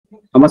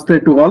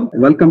Namaste to all.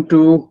 Welcome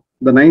to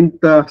the ninth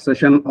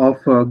session of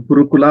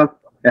GURUKULA.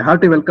 A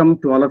hearty welcome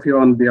to all of you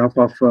on behalf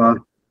of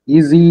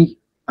Easy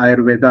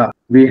Ayurveda.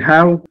 We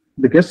have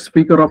the guest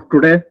speaker of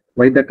today,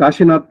 Vaidya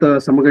Kashinath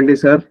Samagandi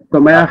sir. So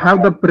may I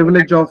have the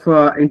privilege of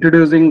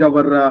introducing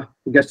our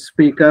guest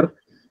speaker,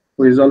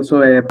 who is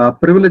also a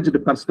privileged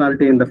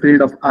personality in the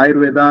field of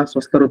Ayurveda,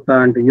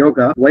 Swastarutta and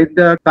Yoga.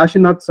 Vaidya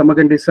Kashinath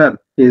Samagandi sir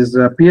is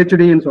a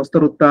PhD in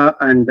Swastarutta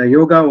and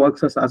Yoga,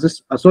 works as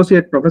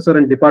Associate Professor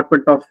in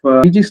Department of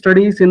PG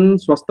Studies in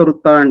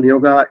Swastarutta and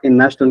Yoga in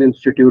National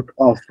Institute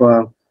of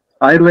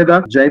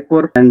Ayurveda,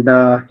 Jaipur, and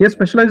he has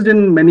specialized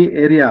in many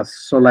areas,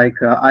 so like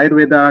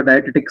Ayurveda,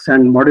 dietetics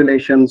and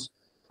modulations,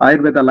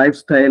 Ayurveda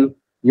lifestyle,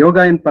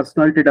 yoga in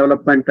personality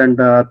development and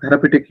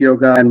therapeutic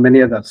yoga, and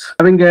many others.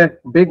 Having a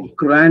big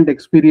grand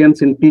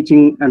experience in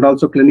teaching and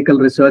also clinical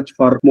research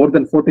for more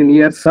than 14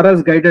 years, sir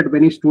has guided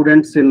many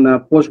students in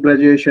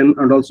post-graduation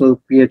and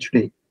also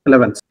PhD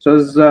levels. So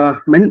his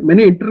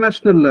many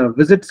international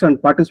visits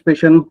and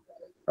participation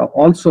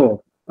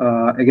also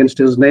against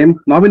his name,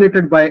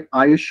 nominated by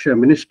Ayush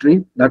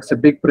Ministry. That's a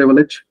big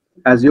privilege.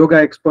 As yoga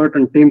expert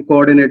and team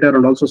coordinator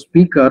and also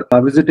speaker,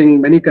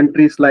 visiting many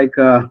countries like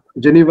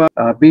Geneva,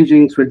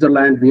 Beijing,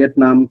 Switzerland,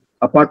 Vietnam,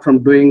 apart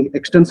from doing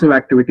extensive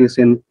activities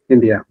in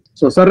India.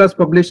 So sir has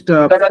published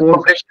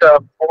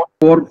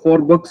four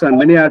books and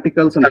many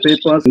articles and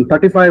papers in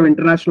 35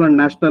 international and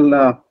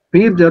national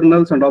peer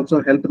journals and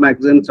also health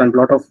magazines, and a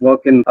lot of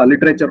work in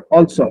literature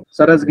also.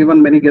 Sir has given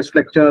many guest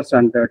lectures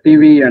and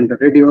TV and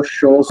radio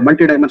shows.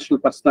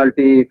 Multidimensional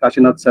personality,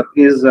 Kashinath sir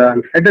is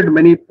headed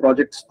many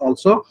projects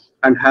also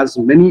and has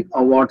many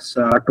awards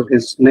to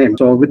his name.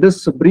 So with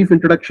this brief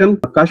introduction,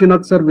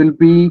 Kashinath sir will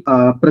be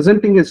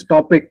presenting his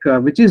topic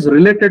which is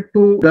related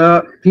to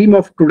the theme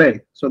of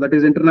today. So that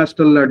is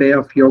International Day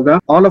of Yoga.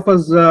 All of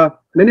us,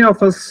 many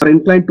of us are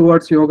inclined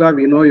towards yoga.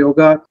 We know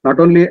yoga not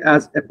only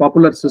as a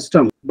popular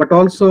system, but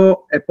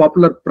also a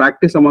popular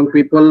practice among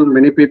people.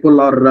 Many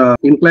people are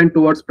inclined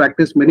towards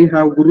practice. Many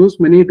have gurus,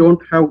 many don't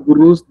have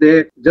gurus.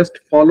 They just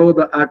follow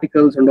the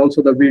articles and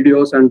also the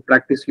videos and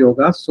practice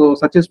yoga. So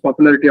such is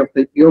popularity of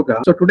the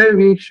yoga. So today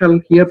we shall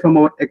hear from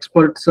our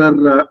experts, sir,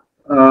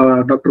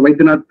 Dr.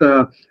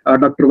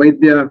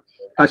 Vaidya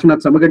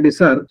Kashinath Samagandi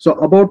sir. So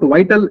about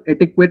vital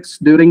etiquettes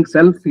during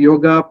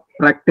self-yoga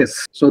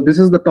practice. So this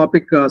is the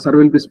topic sir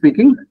will be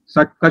speaking.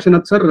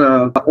 Kashinath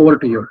sir, over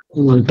to you.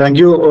 Thank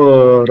you,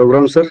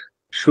 Raghuram sir.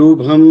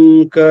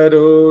 Shubham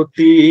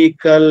karoti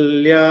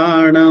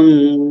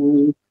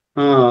kalyanam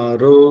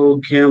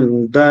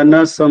arogyam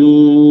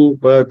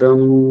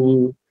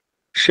dhanasampadam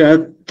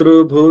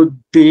shatru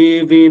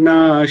buddhi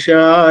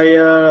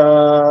vinashaya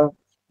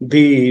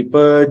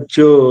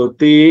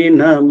Deepajyoti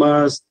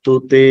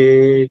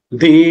namastute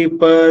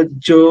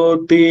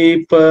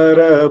Deepajyoti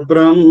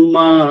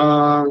parabrahma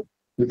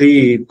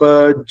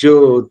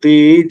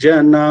Deepajyoti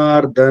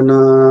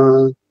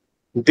janardana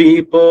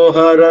Deepo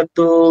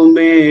haratu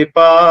me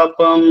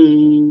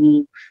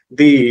papam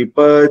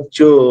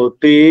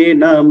Deepajyoti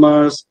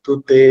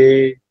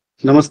namastute.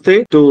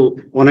 Namaste to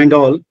one and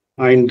all,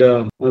 and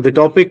the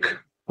topic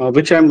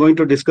which I am going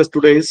to discuss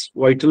today is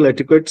vital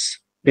etiquettes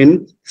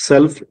in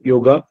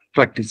self-yoga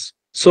practice.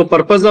 So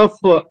purpose of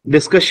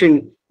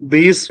discussion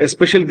these,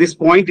 especially this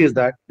point, is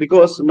that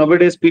because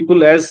nowadays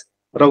people, as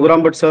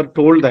Raghuram Bhatt sir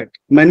told, that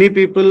many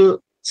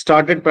people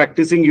started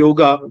practicing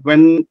yoga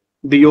when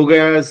the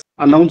yoga is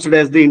announced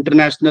as the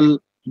International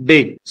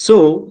Day.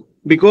 So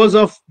because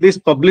of this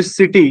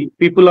publicity,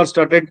 people are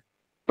started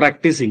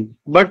practicing.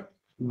 But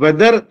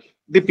whether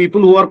the people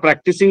who are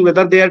practicing,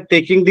 whether they are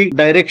taking the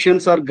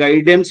directions or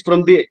guidance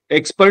from the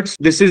experts,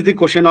 this is the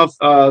question of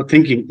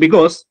thinking.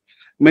 Because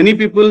many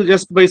people,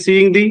 just by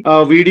seeing the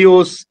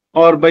videos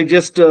or by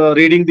just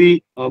reading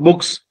the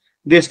books,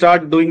 they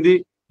start doing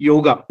the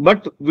yoga.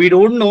 But we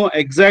don't know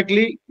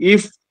exactly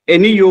if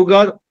any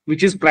yoga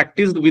which is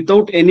practiced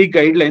without any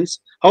guidelines,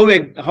 how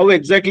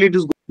exactly it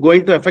is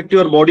going to affect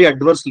your body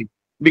adversely.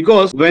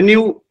 Because when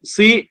you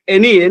see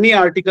any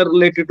article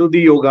related to the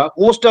yoga,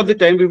 most of the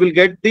time we will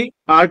get the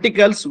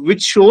articles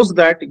which shows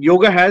that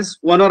yoga has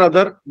one or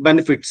other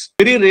benefits.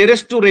 Very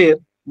rarest to rare,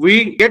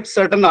 we get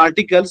certain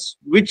articles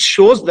which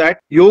shows that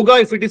yoga,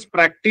 if it is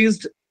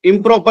practiced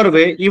improper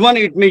way, even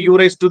it may give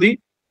rise to the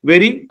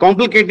very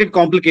complicated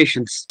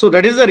complications. So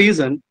that is the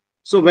reason.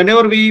 So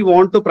whenever we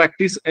want to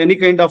practice any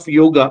kind of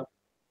yoga,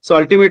 so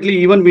ultimately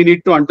even we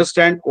need to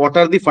understand what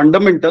are the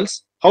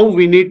fundamentals, how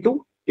we need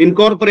to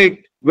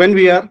incorporate when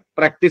we are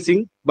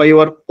practicing by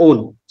our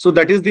own. So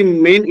that is the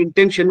main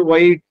intention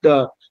why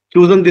it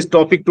chosen this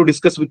topic to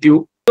discuss with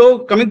you. So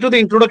coming to the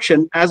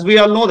introduction, as we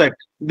all know that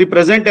the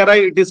present era,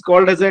 it is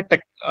called as a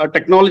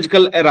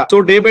technological era.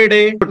 So day by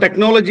day,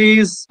 technology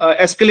is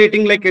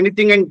escalating like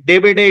anything, and day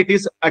by day it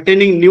is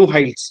attaining new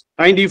heights.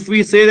 And if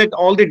we say that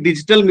all the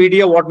digital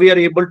media, what we are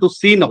able to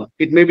see now,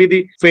 it may be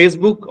the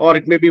Facebook or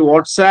it may be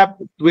WhatsApp,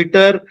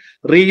 Twitter,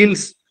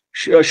 Reels,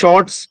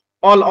 Shorts,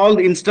 all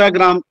the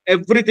Instagram,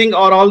 everything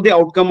are all the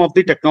outcome of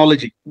the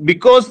technology.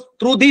 Because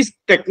through this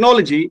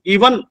technology,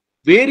 even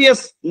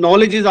various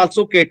knowledge is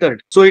also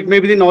catered. So it may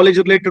be the knowledge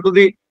related to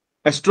the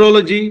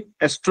astrology,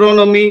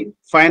 astronomy,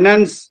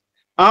 finance,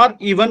 or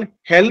even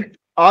health,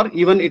 or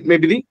even it may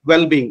be the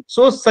well-being.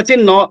 So such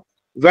a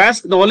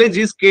vast knowledge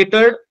is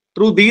catered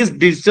through these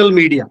digital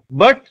media.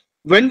 But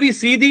when we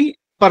see the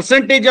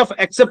percentage of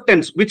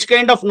acceptance, which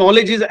kind of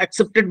knowledge is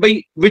accepted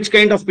by which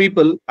kind of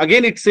people,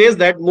 again it says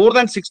that more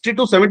than 60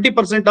 to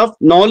 70% of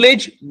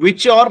knowledge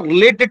which are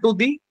related to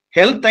the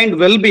health and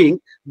well-being,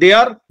 they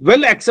are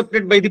well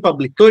accepted by the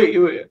public. So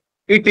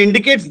it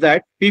indicates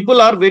that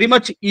people are very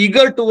much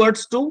eager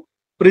towards to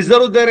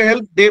preserve their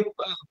health, they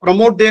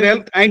promote their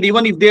health, and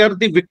even if they are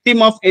the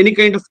victim of any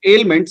kind of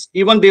ailments,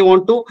 even they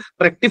want to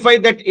rectify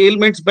that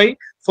ailments by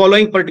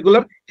following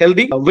particular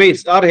healthy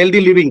ways or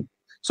healthy living.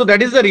 So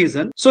that is the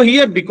reason. So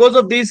here, because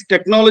of this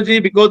technology,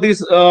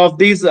 because of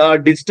these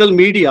digital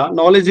media,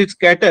 knowledge is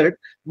scattered.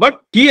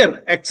 But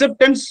here,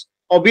 acceptance,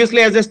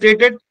 obviously, as I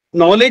stated,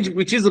 knowledge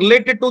which is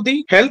related to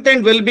the health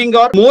and well-being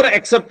are more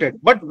accepted.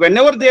 But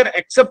whenever they are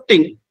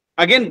accepting,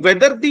 again,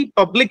 whether the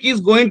public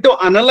is going to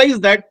analyze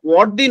that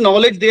what the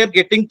knowledge they are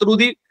getting through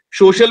the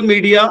social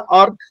media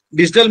or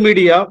digital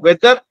media,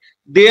 whether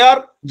they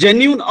are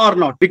genuine or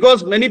not.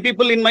 Because many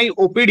people in my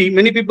OPD,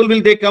 many people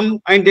they come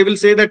and they will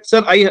say that,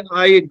 sir,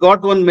 I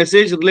got one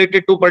message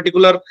related to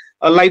particular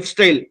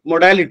lifestyle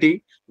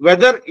modality,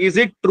 whether is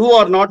it true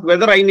or not,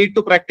 whether I need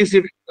to practice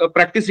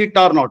it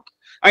or not.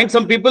 And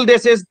some people, they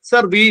say,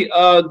 sir, we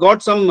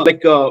got some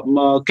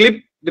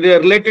clip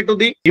related to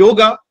the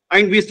yoga,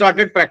 and we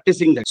started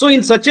practicing that. So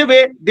in such a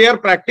way, they are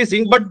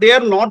practicing, but they are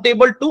not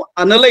able to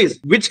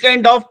analyze which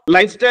kind of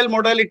lifestyle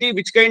modality,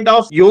 which kind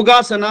of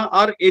yogasana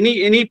or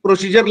any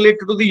procedure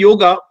related to the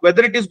yoga,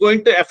 whether it is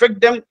going to affect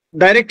them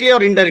directly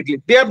or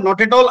indirectly. They are not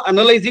at all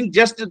analyzing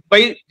just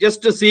by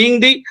seeing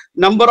the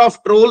number of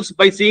trolls,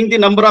 by seeing the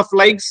number of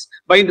likes,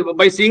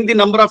 by seeing the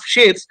number of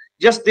shares.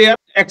 Just they are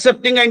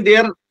accepting and they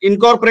are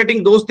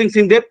incorporating those things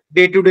in their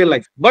day-to-day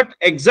life. But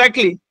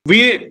exactly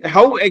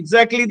how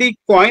exactly the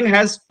coin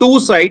has two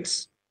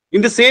sides.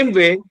 In the same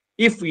way,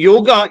 if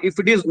yoga, if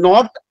it is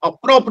not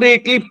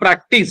appropriately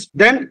practiced,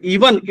 then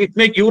even it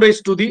may give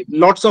rise to the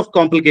lots of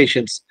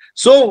complications.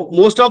 So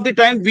most of the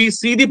time we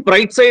see the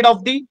bright side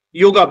of the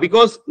yoga,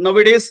 because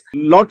nowadays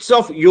lots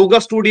of yoga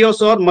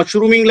studios are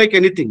mushrooming like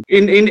anything.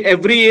 In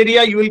every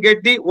area you will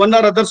get the one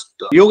or other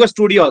yoga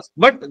studios,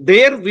 but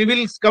there we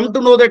will come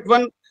to know that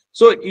one.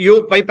 So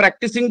by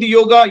practicing the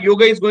yoga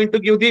is going to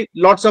give the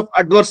lots of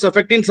adverse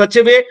effect. In such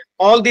a way,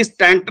 all these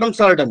tantrums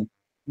are done.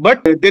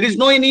 But there is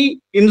no any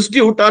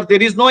institute or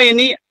there is no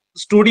any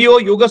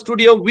yoga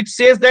studio which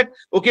says that,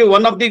 okay,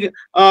 one of the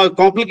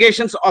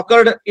complications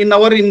occurred in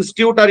our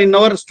institute or in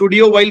our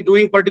studio while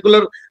doing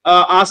particular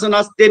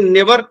asanas. They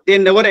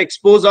never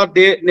expose or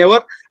they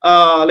never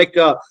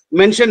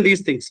mention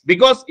these things,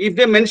 because if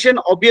they mention,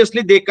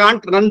 obviously they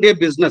can't run their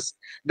business.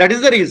 That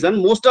is the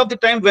reason most of the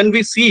time when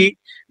we see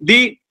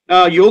the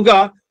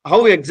yoga,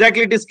 how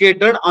exactly it is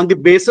catered on the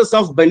basis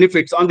of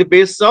benefits, on the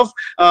basis of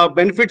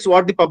benefits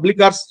what the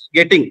public are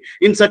getting.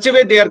 In such a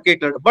way they are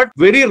catered. But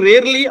very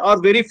rarely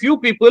or very few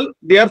people,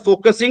 they are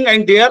focusing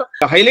and they are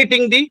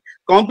highlighting the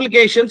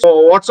complications,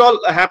 what's all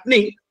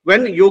happening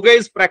when yoga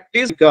is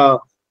practiced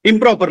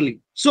improperly.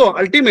 So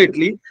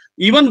ultimately,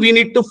 even we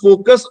need to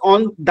focus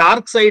on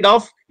dark side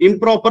of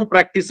improper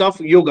practice of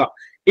yoga.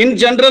 In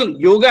general,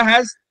 yoga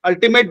has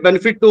ultimate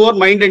benefit to our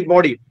mind and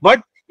body.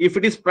 But if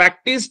it is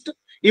practiced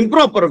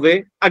improper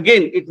way,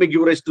 again it may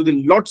give rise to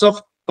the lots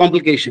of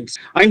complications.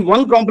 And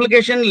one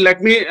complication,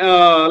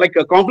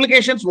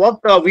 complications what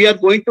we are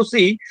going to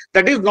see,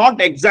 that is not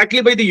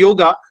exactly by the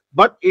yoga,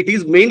 but it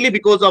is mainly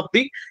because of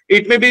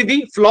it may be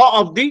the flaw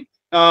of the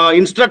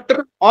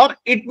instructor, or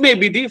it may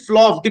be the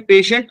flaw of the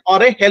patient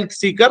or a health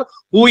seeker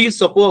who is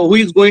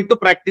going to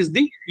practice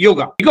the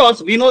yoga.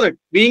 Because we know that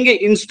being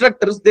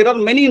instructors, there are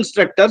many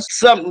instructors.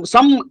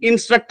 Some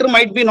instructor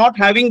might be not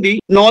having the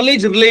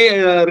knowledge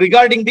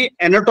regarding the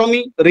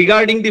anatomy,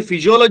 regarding the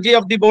physiology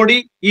of the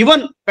body,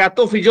 even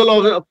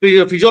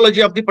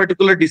pathophysiology of the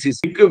particular disease.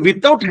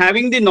 Without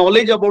having the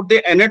knowledge about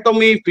the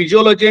anatomy,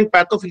 physiology and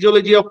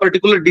pathophysiology of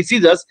particular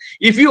diseases,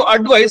 if you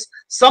advise,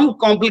 some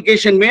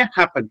complication may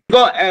happen.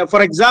 So,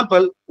 for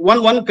example,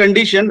 one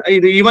condition,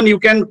 even you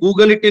can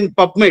Google it in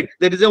PubMed.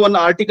 There is one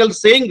article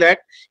saying that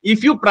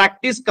if you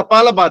practice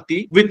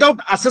Kapalbhati without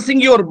assessing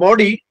your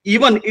body,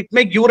 even it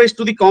may give rise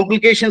to the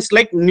complications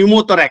like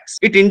pneumothorax.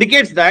 It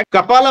indicates that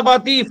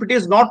Kapalbhati, if it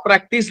is not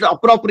practiced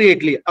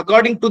appropriately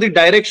according to the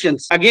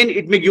directions, again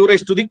it may give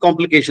rise to the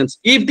complications.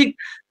 If the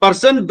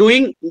person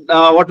doing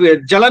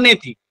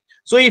Jalaneti,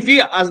 so if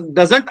he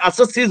doesn't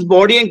assess his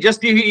body and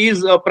just if he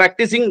is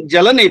practicing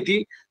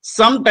Jalaneti,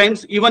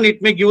 sometimes even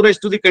it may give rise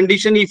to the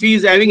condition if he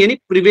is having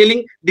any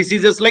prevailing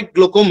diseases like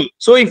glaucoma.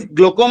 So if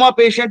glaucoma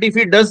patient, if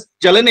he does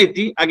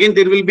Jalaneti, again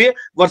there will be a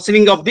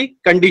worsening of the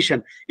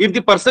condition. If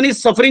the person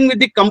is suffering with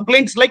the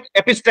complaints like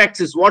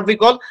epistaxis, what we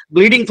call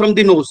bleeding from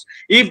the nose,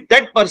 if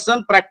that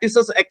person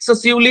practices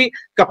excessively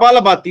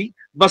Kapalbhati,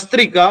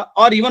 Bastrika,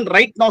 or even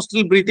right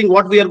nostril breathing,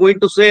 what we are going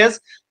to say as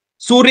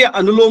Surya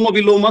Anuloma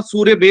Viloma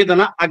Surya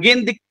Vedana,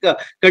 again the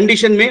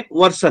condition may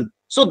worsen.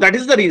 So that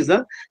is the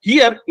reason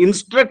here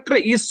instructor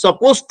is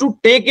supposed to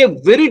take a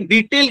very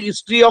detailed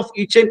history of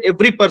each and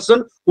every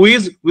person who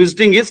is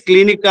visiting his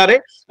clinic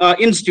or a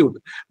institute.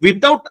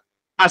 Without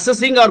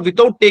assessing or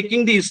without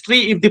taking the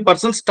history, if the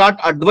person start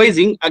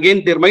advising,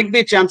 again there might be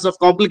a chance of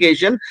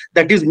complication.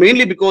 That is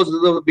mainly because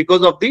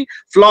of the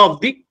flaw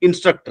of the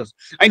instructors.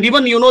 And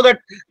even you know that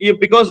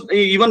because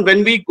even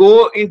when we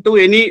go into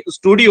any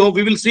studio,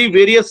 we will see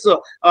various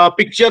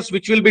pictures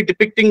which will be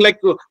depicting like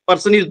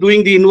person is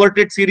doing the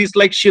inverted series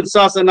like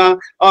Shirsasana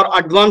or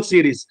advanced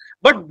series,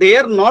 but they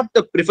are not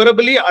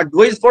preferably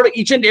advised for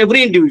each and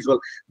every individual.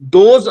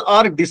 Those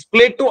are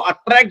displayed to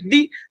attract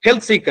the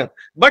health seeker.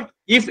 But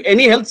if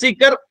any health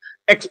seeker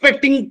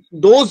expecting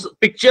those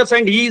pictures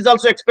and he is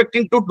also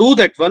expecting to do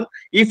that one,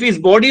 if his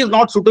body is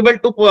not suitable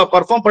to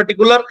perform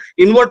particular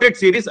inverted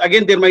series,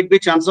 again there might be a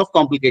chance of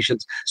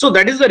complications. So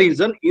that is the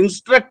reason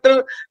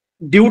instructor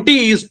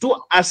duty is to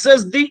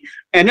assess the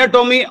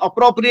anatomy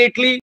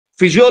appropriately,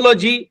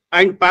 physiology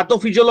and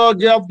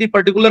pathophysiology of the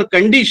particular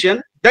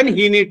condition. Then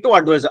he need to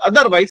advise.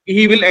 Otherwise,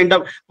 he will end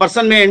up,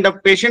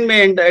 patient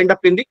may end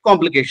up in the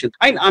complications.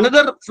 And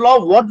another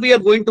flaw, what we are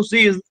going to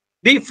see is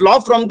the flaw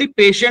from the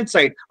patient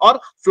side or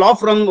flaw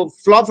from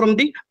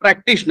the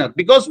practitioner.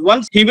 Because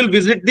once he will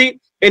visit the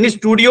any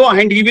studio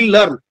and he will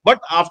learn, but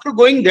after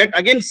going that,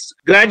 again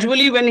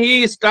gradually when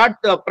he start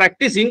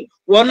practicing,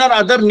 one or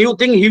other new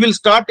thing he will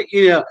start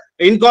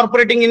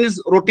incorporating in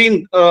his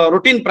routine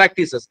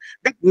practices.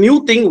 That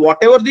new thing,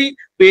 whatever the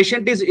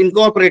patient is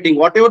incorporating,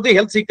 whatever the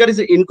health seeker is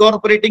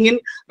incorporating in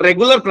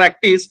regular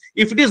practice,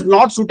 if it is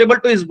not suitable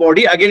to his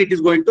body, again it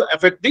is going to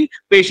affect the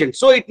patient.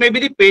 So it may be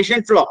the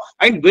patient flaw.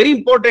 And very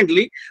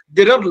importantly,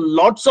 there are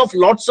lots of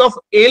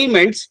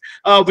ailments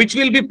which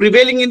will be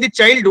prevailing in the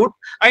childhood,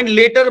 and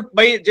later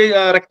by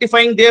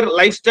rectifying their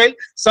lifestyle,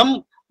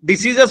 some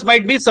diseases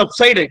might be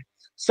subsided.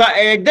 So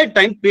at that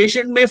time,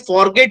 patient may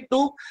forget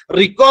to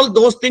recall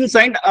those things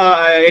and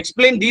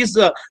explain these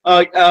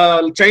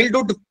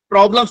childhood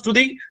problems to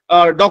the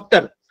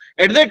doctor.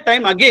 At that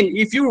time, again,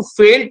 if you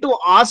fail to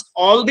ask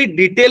all the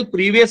detailed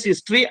previous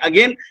history,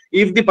 again,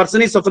 if the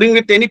person is suffering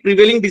with any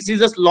prevailing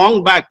diseases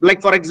long back,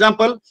 like for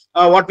example,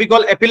 what we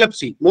call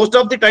epilepsy. Most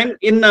of the time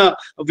in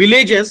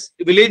villages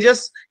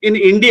in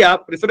India,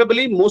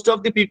 preferably, most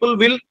of the people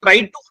will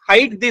try to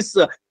hide this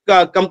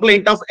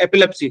complaint of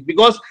epilepsy,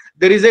 because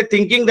there is a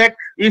thinking that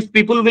if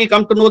people will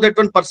come to know that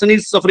one person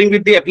is suffering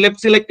with the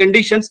epilepsy like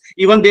conditions,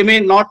 even they may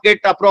not get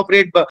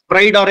appropriate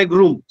bride or a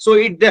groom.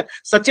 So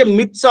such a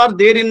myths are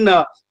there in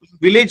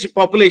village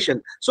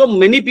population. So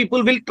many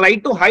people will try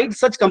to hide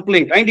such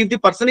complaint. And if the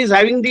person is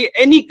having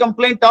any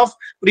complaint of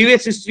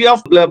previous history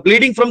of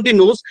bleeding from the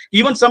nose,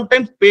 even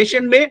sometimes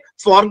patient may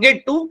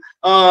forget to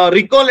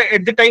recall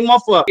at the time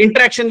of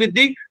interaction with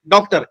the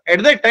doctor.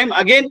 At that time,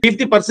 again, if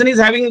the person is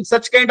having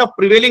such kind of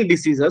prevailing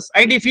diseases,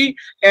 and if he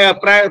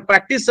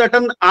practice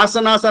certain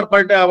asanas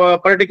or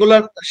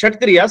particular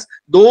shatkriyas,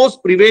 those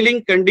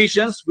prevailing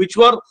conditions which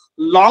were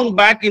long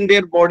back in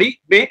their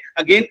body may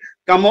again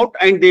come out,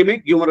 and they may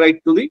give rise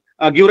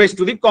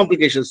to the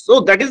complications.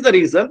 So that is the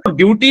reason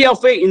duty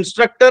of a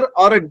instructor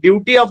or a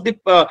duty of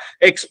the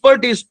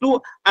expert is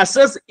to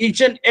assess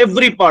each and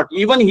every part.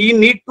 Even he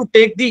need to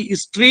take the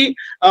history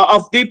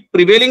of the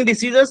prevailing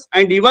diseases,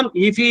 and even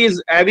if he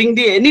is having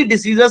any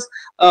diseases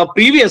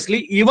previously,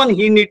 even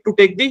he need to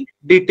take the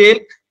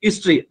detailed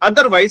history.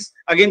 Otherwise,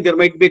 again, there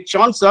might be a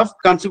chance of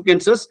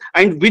consequences,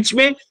 and which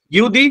may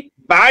give the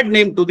bad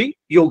name to the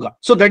yoga.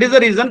 So that is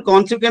the reason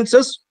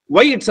consequences.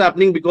 Why it's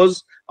happening?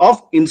 Because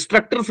of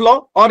instructor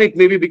flaw, or it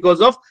may be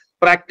because of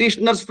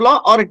practitioner's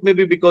flaw, or it may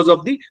be because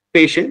of the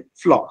patient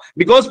flaw.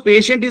 Because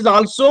patient is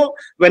also,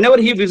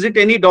 whenever he visit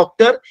any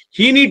doctor,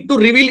 he need to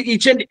reveal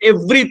each and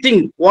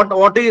everything.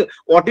 What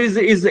is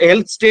his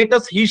health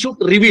status, he should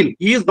reveal.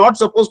 He is not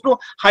supposed to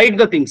hide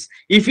the things.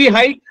 If he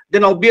hide,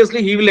 then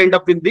obviously he will end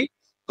up with the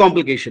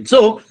complication.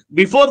 So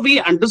before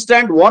we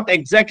understand what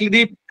exactly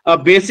the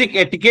basic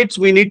etiquettes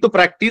we need to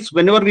practice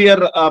whenever we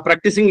are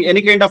practicing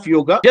any kind of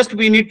yoga, just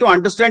we need to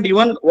understand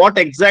even what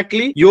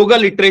exactly yoga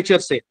literature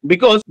say,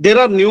 because there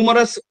are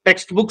numerous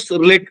textbooks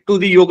related to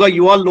the yoga.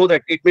 You all know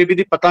that it may be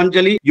the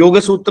Patanjali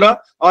Yoga Sutra,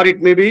 or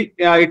it may be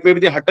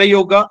the Hatha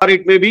Yoga, or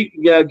it may be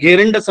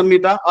Gheranda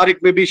Samhita, or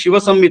it may be Shiva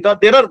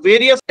Samhita. There are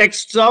various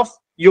texts of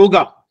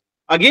yoga.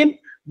 Again,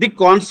 the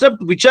concept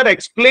which are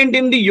explained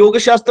in the Yoga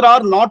Shastra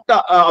are not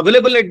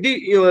available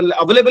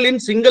in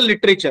single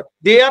literature.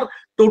 They are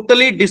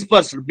totally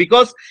dispersed,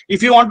 because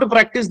if you want to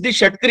practice the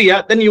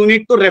Shatkriya, then you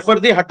need to refer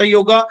the Hatha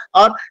Yoga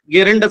or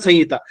Gheranda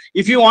Samhita.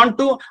 If you want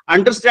to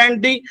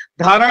understand the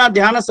Dharana,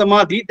 Dhyana,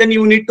 Samadhi, then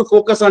you need to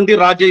focus on the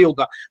Raja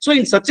Yoga. So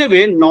in such a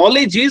way,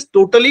 knowledge is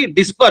totally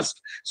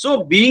dispersed.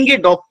 So being a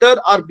doctor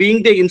or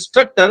being the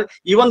instructor,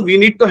 even we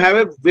need to have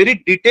a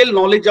very detailed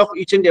knowledge of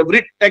each and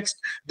every text.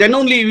 Then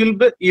only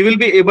you will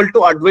be able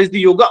to advise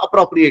the yoga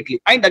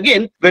appropriately. And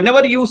again,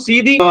 whenever you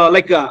see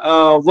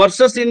the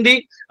verses in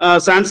the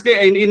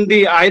Sanskrit, in the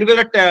the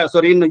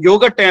Ayurveda, in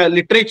yoga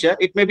literature,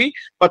 it may be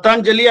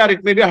Patanjali or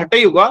it may be Hatha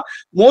Yoga.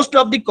 Most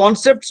of the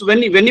concepts,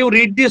 when you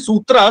read the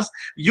sutras,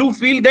 you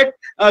feel that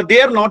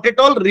they are not at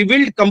all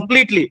revealed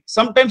completely.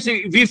 Sometimes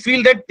we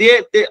feel that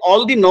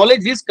all the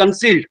knowledge is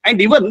concealed.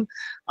 And even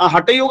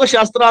Hatha Yoga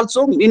Shastra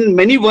also, in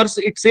many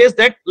verses, it says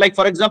that, like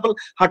for example,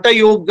 Hatha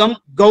Yogam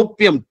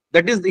Gaupyam.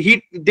 That is,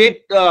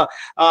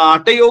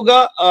 Hatha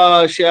Yoga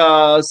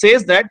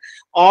says that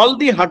all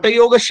the Hatha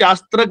Yoga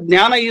Shastra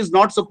Jnana is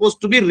not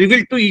supposed to be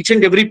revealed to each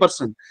and every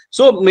person.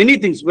 So many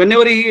things,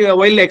 whenever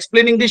while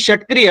explaining the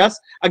Shatkriyas,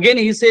 again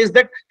he says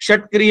that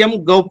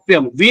Shatkriyam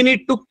Gaupyam. We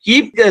need to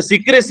keep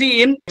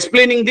secrecy in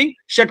explaining the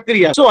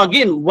Shatkriya. So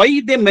again,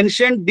 why they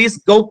mentioned this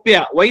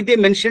Gaupya, why they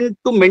mentioned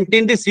to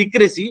maintain the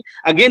secrecy,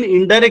 again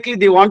indirectly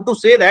they want to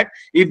say that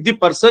if the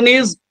person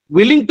is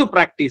willing to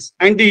practice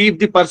and if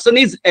the person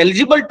is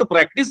eligible to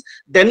practice,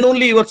 then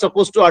only you are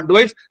supposed to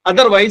advise.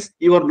 Otherwise,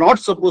 you are not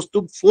supposed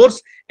to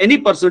force any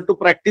person to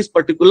practice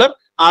particular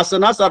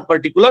asanas or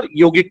particular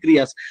yogic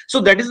kriyas. So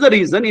that is the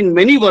reason in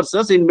many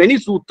verses, in many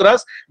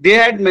sutras, they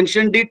had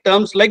mentioned the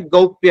terms like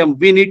Gaupyam.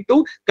 We need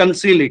to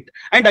conceal it.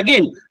 And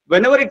again,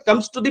 whenever it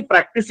comes to the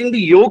practicing the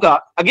yoga,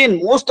 again,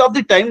 most of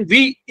the time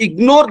we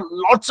ignore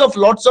lots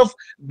of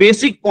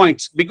basic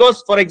points.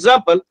 Because, for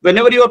example,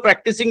 whenever you are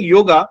practicing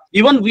yoga,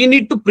 even we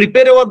need to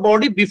prepare our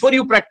body before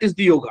you practice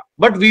the yoga.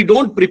 But we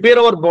don't prepare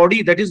our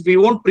body. That is, we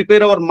won't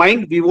prepare our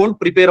mind. We won't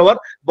prepare our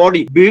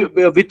body.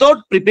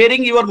 Without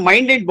preparing your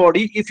mind and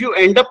body, if you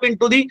end up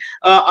into the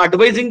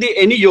advising the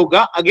any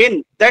yoga,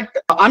 again, that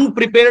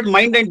unprepared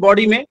mind and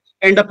body may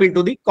end up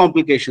into the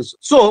complications.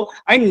 So,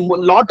 and a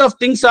lot of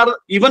things are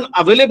even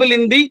available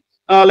in the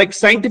like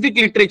scientific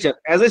literature.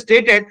 As I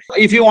stated,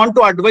 if you want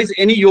to advise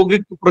any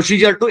yogic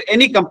procedure to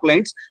any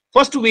complaints,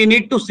 first we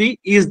need to see,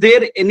 is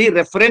there any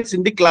reference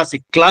in the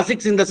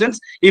classics, in the sense,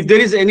 if there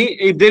is any,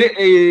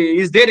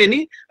 is there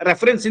any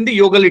reference in the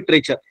yoga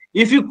literature.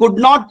 If you could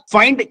not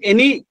find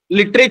any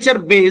literature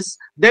base,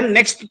 then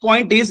next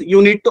point is you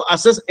need to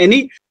assess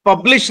any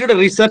published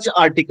research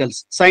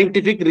articles,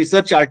 scientific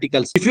research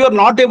articles. If you are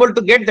not able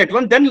to get that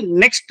one, then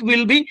next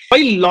will be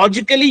why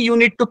logically you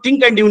need to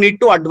think and you need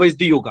to advise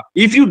the yoga.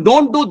 If you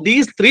don't do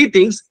these three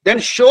things, then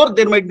sure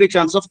there might be a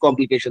chance of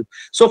complication.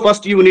 So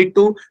first you need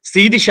to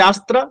see the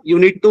Shastra, you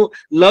need to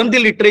learn the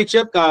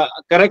literature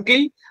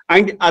correctly,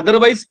 and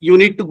otherwise you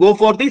need to go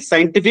for the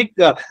scientific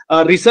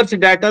research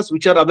data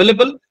which are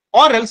available,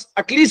 or else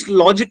at least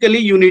logically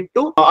you need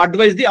to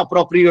advise the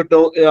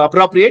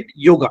appropriate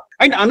yoga.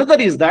 And another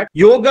is that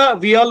yoga,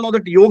 we all know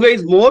that yoga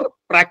is more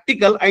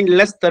practical and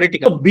less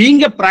theoretical. So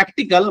being a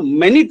practical,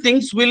 many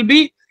things will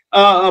be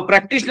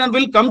practitioner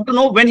will come to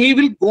know when he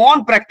will go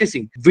on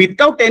practicing.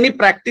 Without any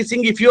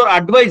practicing, if you are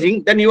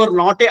advising, then you are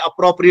not an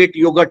appropriate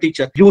yoga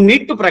teacher. You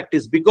need to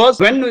practice, because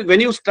when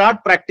you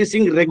start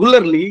practicing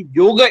regularly,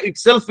 yoga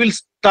itself will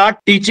start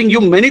teaching you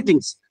many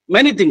things.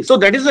 So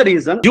that is the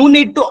reason you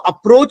need to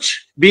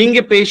approach being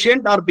a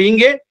patient or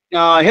being a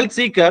health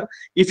seeker.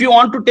 If you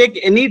want to take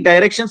any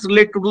directions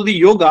related to the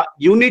yoga,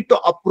 you need to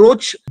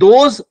approach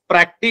those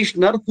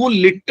practitioners who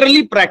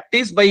literally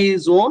practice by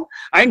his own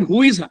and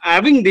who is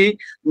having the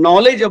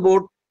knowledge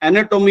about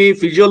anatomy,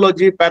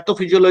 physiology,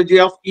 pathophysiology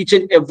of each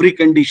and every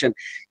condition.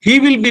 He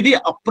will be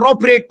the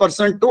appropriate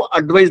person to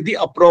advise the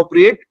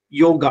appropriate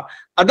yoga.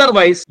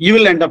 Otherwise, you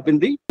will end up in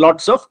the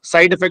lots of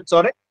side effects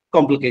or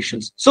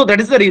complications. So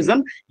that is the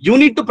reason you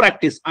need to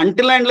practice.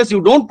 Until and unless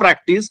you don't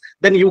practice,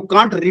 then you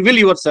can't reveal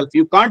yourself.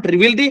 You can't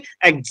reveal the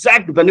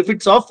exact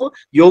benefits of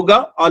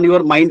yoga on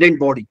your mind and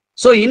body.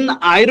 So in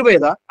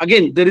Ayurveda,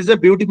 again, there is a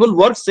beautiful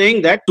word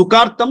saying that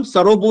Sukartam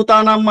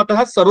sarvabhutanam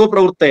matah sarva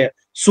pravrittaya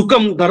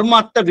Sukam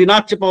dharmatta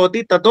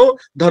vinachapavati tato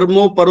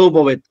dharmo paro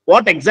bhavet.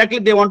 What exactly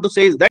they want to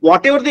say is that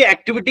whatever the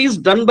activities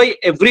done by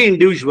every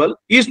individual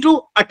is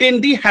to attain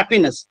the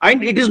happiness.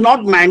 And it is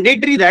not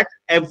mandatory that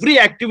every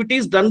activity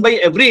is done by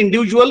every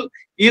individual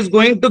is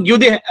going to give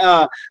the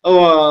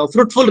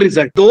fruitful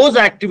result. Those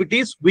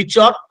activities which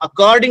are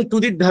according to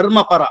the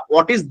dharma para.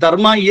 What is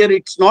dharma here?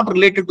 It's not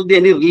related to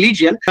any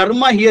religion.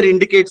 Dharma here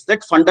indicates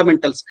that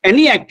fundamentals.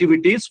 Any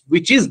activities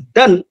which is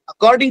done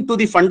according to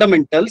the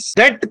fundamentals,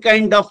 that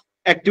kind of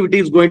activity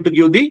is going to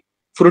give the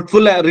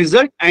fruitful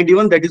result, and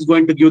even that is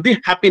going to give the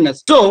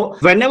happiness. So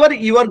whenever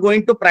you are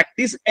going to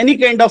practice any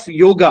kind of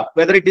yoga,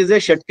 whether it is a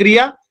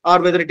Shatkriya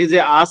or whether it is a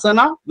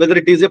asana, whether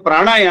it is a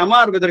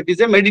pranayama or whether it is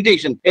a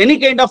meditation, any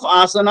kind of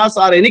asanas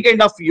or any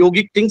kind of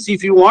yogic things,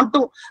 if you want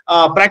to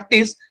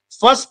practice,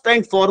 first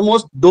and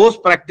foremost, those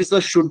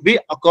practices should be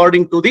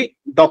according to the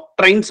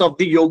doctrines of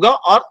the yoga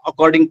or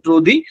according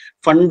to the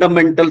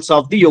fundamentals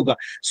of the yoga.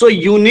 So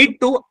you need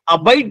to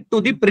abide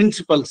to the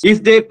principles.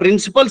 If the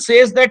principle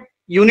says that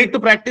you need to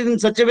practice in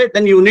such a way,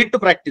 then you need to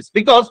practice,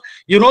 because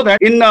you know that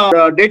in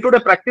day-to-day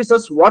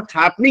practices, what's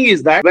happening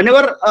is that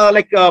whenever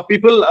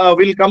people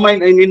will come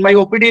in my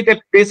OPD,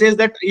 they say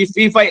that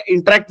if I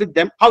interact with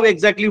them, how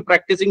exactly you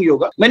practicing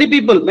yoga? Many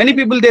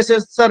people they say,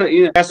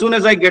 sir, as soon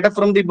as I get up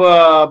from the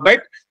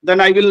bed, then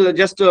I will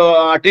just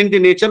attend the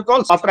nature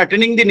calls. After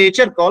attending the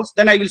nature calls,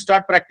 then I will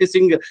start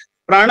practicing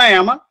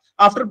pranayama.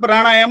 after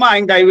pranayama,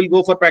 and I will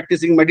go for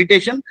practicing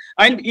meditation.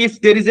 And if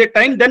there is a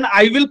time, then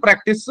I will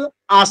practice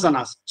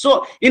asanas.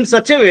 So in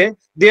such a way,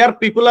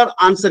 people are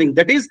answering.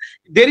 That is,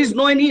 there is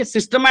no any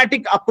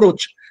systematic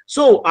approach.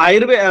 So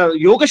Ayurveda,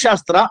 Yoga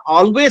Shastra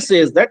always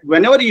says that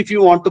whenever if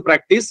you want to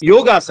practice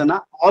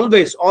Yogasana,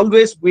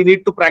 always we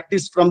need to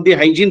practice from the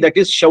hygiene, that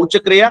is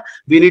Shauchakriya.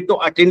 We need to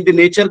attend the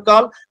nature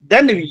call.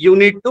 Then you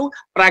need to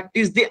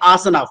practice the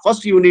asana.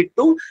 First you need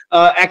to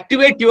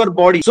activate your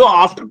body. So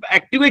after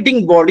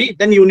activating body,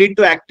 then you need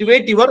to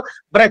activate your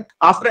breath.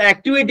 After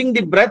activating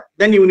the breath,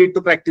 then you need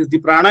to practice the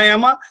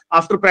pranayama.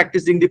 After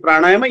practicing the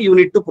pranayama, you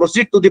need to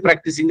proceed to the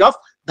practicing of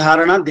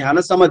dharana,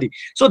 dhyana, samadhi.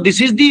 So this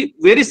is the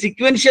very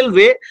sequential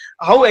way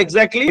how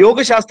exactly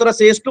Yoga Shastra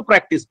says to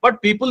practice.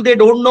 But people, they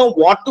don't know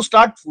what to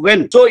start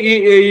when. So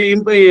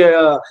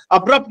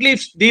abruptly,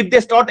 if they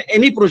start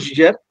any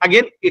procedure,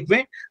 again it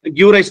may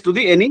give rise to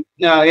the any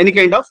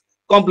kind of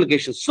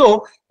complications.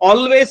 So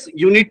always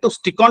you need to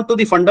stick on to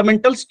the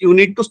fundamentals. You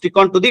need to stick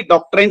on to the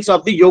doctrines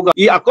of the yoga.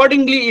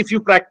 Accordingly, if you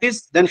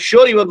practice, then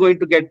sure you are going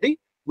to get the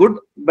good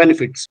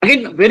benefits.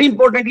 Again, very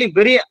importantly,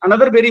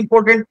 another very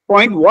important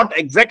point, what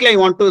exactly I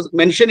want to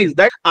mention is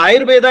that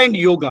Ayurveda and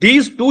Yoga,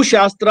 these two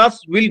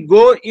Shastras will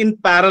go in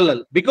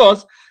parallel,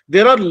 because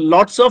there are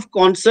lots of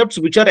concepts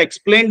which are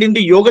explained in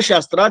the Yoga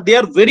Shastra. They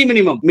are very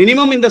minimum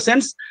in the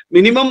sense,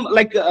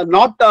 like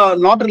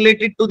not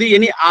related to the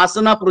any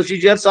asana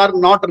procedures, or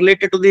not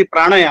related to the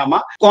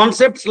pranayama.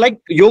 Concepts like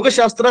Yoga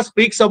Shastra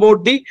speaks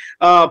about the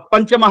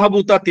Pancha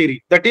Mahabhuta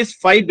theory, that is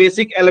 5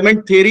 basic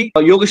element theory.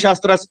 Yoga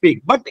Shastra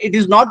speak, but it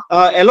is not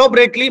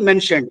elaborately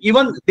mentioned.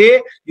 Even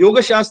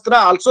Yoga Shastra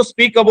also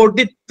speak about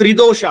the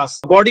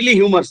Tridoshas, bodily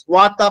humors,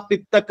 Vata,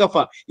 Pitta,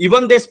 Kapha.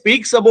 Even they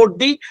speaks about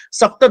the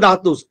Sapta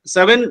Dhatus,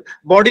 7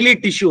 bodily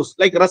tissues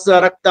like Rasa,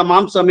 Rakta,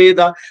 Mamsa,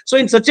 Meda. So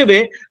in such a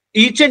way,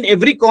 each and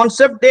every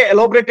concept they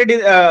elaborated,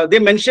 they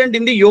mentioned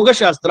in the Yoga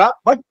Shastra,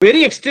 but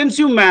very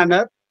extensive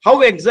manner.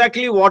 How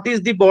exactly, what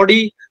is the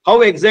body,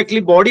 how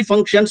exactly body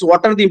functions,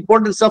 what are the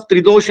importance of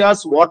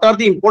Tridoshas, what are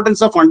the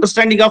importance of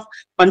understanding of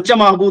Pancha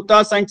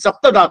Mahabhutas and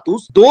Sapta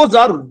Dhatus, those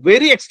are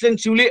very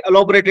extensively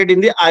elaborated in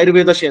the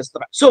Ayurveda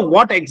Shastra. So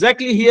what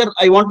exactly here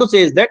I want to say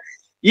is that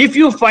if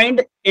you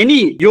find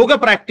any yoga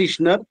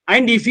practitioner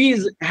and if he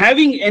is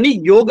having any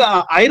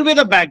yoga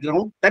Ayurveda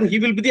background, then he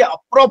will be the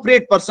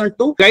appropriate person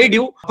to guide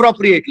you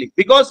appropriately,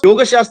 because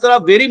Yoga Shastra,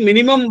 very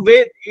minimum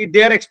way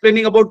they are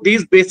explaining about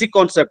these basic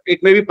concepts.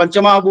 It may be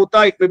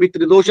Panchamahabhuta, it may be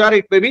Tridosha,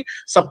 it may be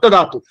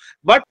Saptadhatu,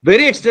 but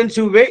very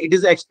extensive way it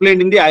is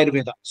explained in the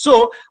Ayurveda.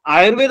 So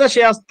Ayurveda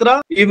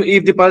Shastra,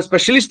 if the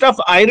specialist of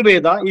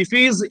Ayurveda, if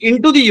he is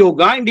into the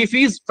yoga and if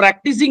he is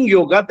practicing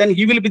yoga, then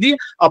he will be the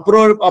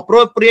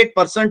appropriate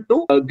person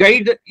to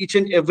guide each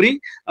and every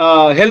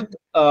health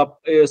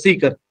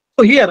seeker.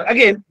 So here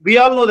again, we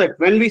all know that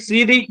when we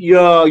see the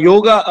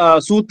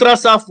yoga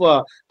sutras of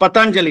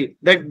Patanjali,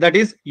 that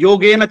is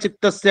Yogena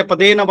Chittasya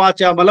Padena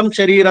Vacha Malam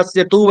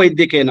Sharirasya Tu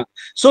Vaidyakena.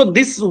 So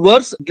this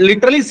verse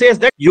literally says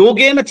that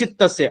Yogena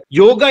Chittasya,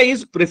 yoga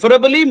is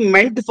preferably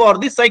meant for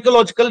the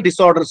psychological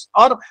disorders,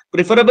 or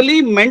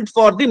preferably meant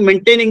for the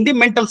maintaining the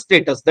mental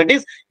status. That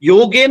is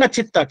Yogena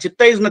Chitta.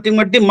 Chitta is nothing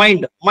but the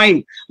mind,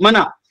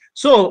 mana.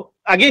 So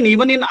again,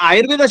 even in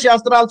Ayurveda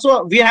Shastra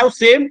also, we have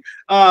same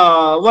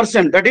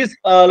version, that is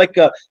like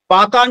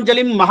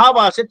Patanjalim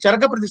Mahavasya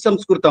Charaka Prati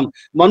Samskrutam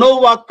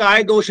Manovak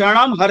Kaya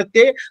Doshanam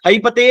Harte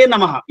Haipate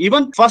Namaha.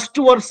 Even first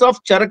verse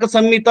of Charaka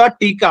Samhita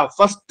Tika,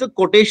 first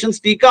quotations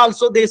Tika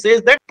also, they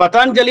says that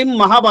Patanjalim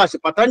Mahavasya,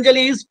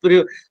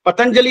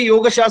 Patanjali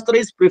Yoga Shastra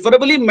is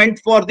preferably meant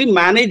for the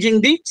managing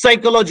the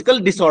psychological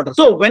disorder.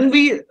 So when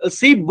we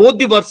see both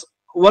the verse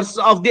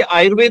of the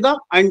Ayurveda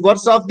and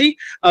verse of the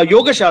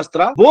Yoga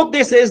Shastra, both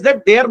they says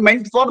that they are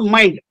meant for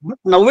mind. But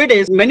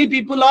nowadays, many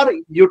people are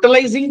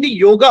utilizing the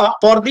yoga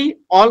for the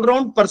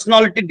all-round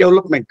personality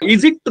development.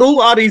 Is it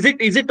true, or is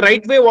it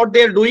right way what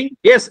they are doing?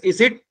 Yes,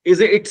 it's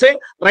a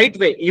right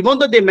way. Even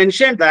though they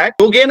mentioned that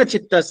Yogena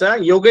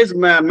Chittasa, yoga is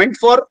meant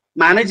for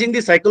managing the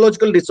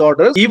psychological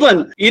disorders.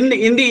 Even in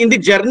the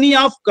journey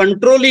of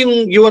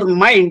controlling your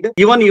mind,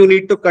 even you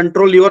need to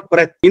control your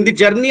breath. In the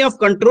journey of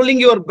controlling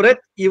your breath,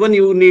 even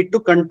you need to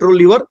control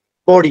your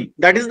body.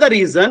 That is the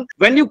reason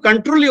when you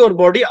control your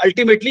body,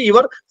 ultimately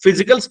your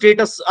physical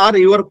status or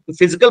your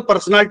physical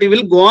personality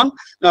will go on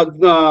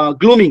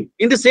glooming.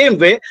 In the same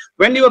way,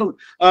 when your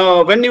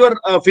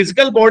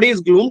physical body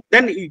is gloom,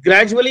 then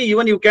gradually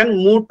even you can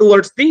move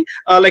towards the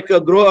like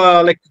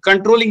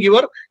controlling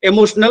your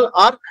emotional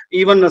or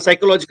even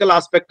psychological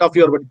aspect of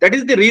your body. That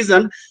is the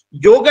reason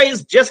yoga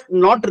is just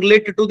not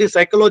related to the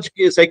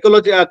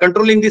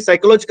controlling the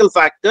psychological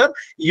factor.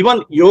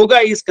 Even yoga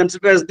is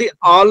considered as the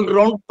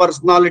all-round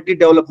personality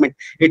development.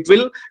 It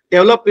will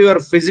develop your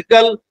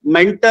physical,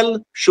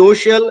 mental,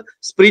 social,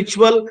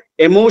 spiritual,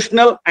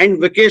 emotional and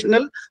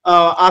vocational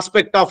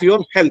aspect of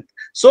your health.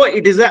 So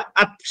it is an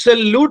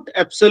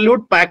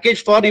absolute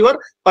package for your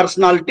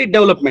personality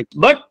development.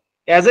 But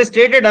as I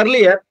stated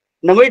earlier,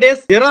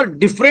 nowadays there are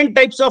different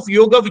types of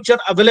yoga which are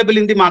available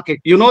in the market.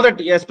 You know that,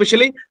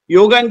 especially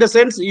yoga in the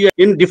sense,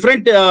 in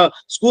different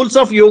schools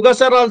of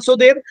yogas are also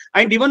there,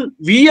 and even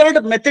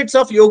weird methods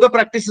of yoga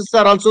practices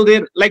are also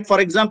there. Like for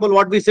example,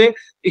 what we say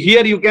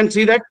here, you can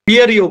see that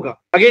beer yoga.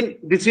 Again,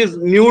 this is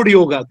nude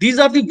yoga. These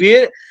are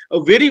the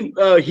very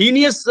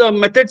heinous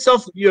methods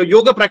of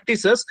yoga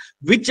practices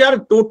which are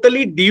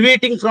totally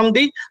deviating from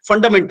the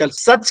fundamentals.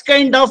 Such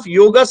kind of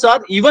yogas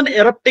are even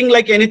erupting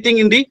like anything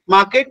in the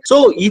market.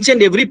 So each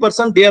and every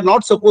person, they are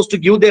not supposed to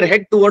give their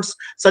head towards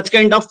such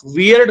kind of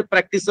weird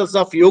practices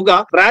of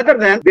yoga. Rather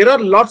than, there are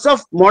lots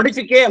of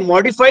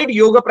modified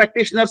yoga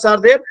practitioners are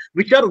there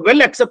which are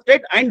well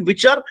accepted and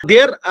which are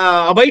there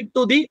abide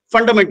to the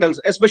fundamentals.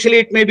 Especially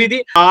it may be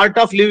the art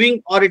of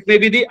living, or it may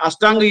be the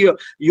Ashtanga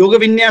yoga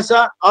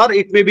vinyasa, or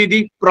it may be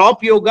the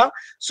prop yoga.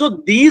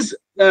 So these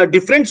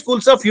different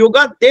schools of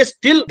yoga, they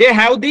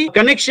have the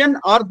connection,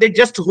 or they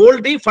just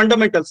hold the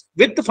fundamentals.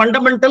 With the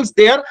fundamentals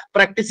they are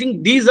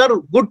practicing, these are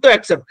good to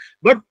accept.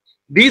 But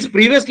these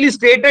previously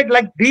stated,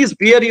 like these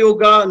beer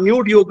yoga,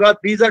 nude yoga,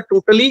 these are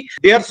totally,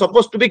 they are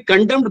supposed to be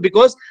condemned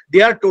because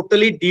they are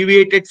totally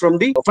deviated from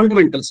the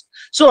fundamentals.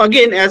 So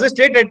again, as I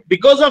stated,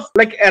 because of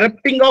like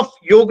erupting of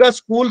yoga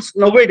schools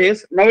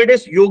nowadays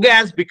yoga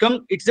has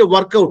become, it's a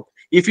workout.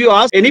 If you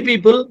ask any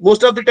people,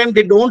 most of the time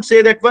they don't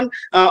say that one,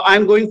 I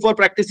am going for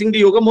practicing the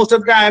yoga. Most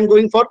of the time I am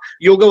going for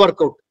yoga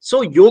workout.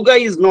 So yoga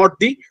is not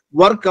the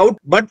workout,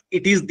 but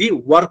it is the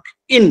work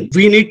in.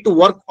 We need to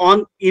work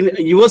on in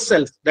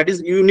yourself. That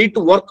is, you need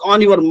to work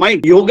on your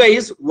mind. Yoga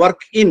is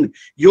work in.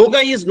 Yoga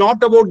is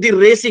not about the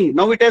racing.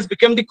 Now it has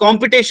become the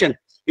competition.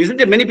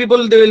 Isn't it? Many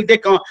people, they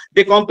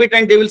compete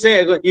and they will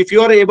say, if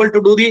you are able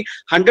to do the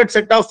 100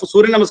 set of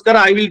Surya Namaskar,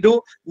 I will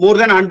do more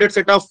than 100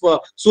 set of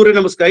Surya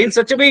Namaskar. In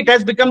such a way, it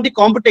has become the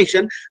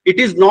competition. It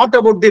is not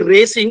about the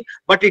racing,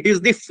 but it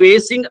is the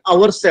facing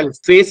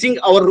ourselves, facing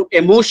our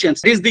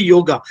emotions. It is the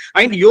yoga.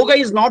 And yoga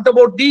is not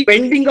about the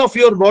bending of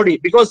your body,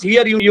 because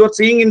here you are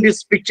seeing in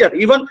this picture,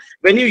 even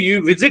when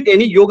you visit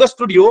any yoga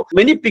studio,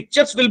 many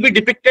pictures will be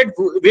depicted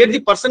where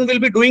the person will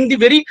be doing the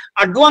very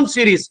advanced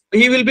series.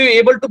 He will be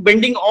able to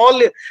bending all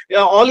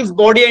his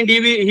body, and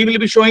he will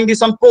be showing the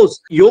some pose.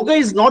 Yoga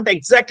is not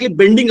exactly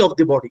bending of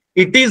the body.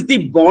 It is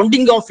the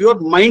bonding of your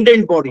mind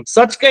and body.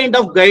 Such kind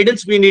of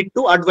guidance we need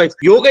to advise.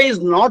 Yoga is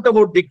not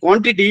about the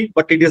quantity,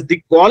 but it is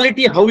the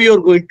quality, how you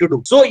are going to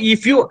do. So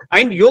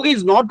and yoga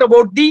is not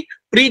about the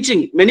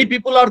preaching. Many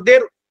people are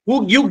there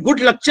who give good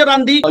lecture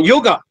on the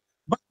yoga.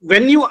 But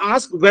when you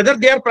ask whether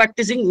they are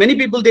practicing, many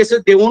people, they say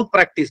they won't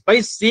practice.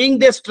 By seeing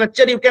their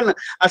structure, you can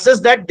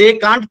assess that they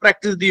can't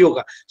practice the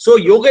yoga. So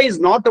yoga is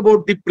not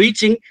about the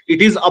preaching,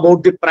 it is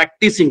about the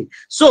practicing.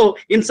 So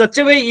in such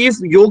a way, if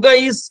yoga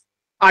is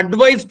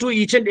advised to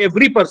each and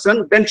every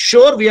person, then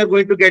sure we are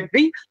going to get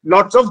the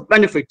lots of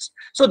benefits.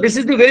 So this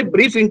is the very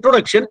brief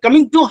introduction.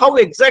 Coming to how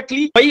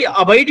exactly, by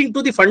abiding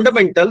to the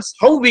fundamentals,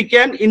 how we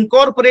can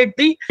incorporate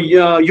the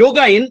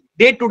yoga in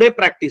day-to-day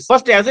practice.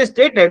 First, as I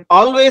stated,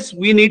 always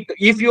we need to,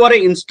 if you are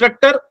an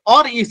instructor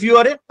or if you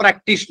are a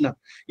practitioner.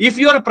 If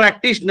you are a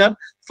practitioner,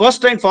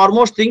 first and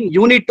foremost thing,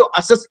 you need to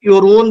assess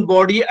your own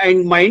body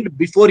and mind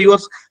before you are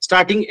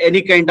starting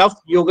any kind of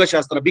yoga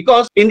shastra.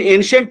 Because in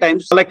ancient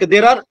times, like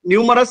there are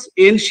numerous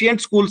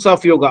ancient schools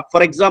of yoga.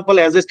 For example,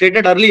 as I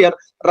stated earlier,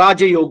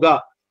 Raja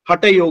Yoga,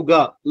 Hatha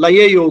Yoga,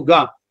 Laya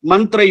Yoga,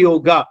 Mantra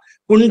Yoga,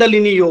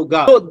 Kundalini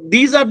Yoga. So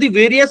these are the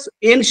various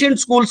ancient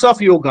schools of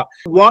yoga.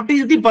 What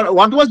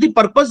was the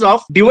purpose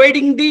of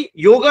dividing the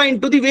yoga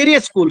into the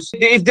various schools?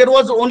 If there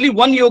was only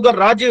one yoga,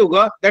 Raja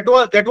Yoga, that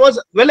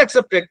was well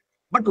accepted.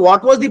 But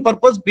what was the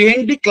purpose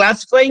behind the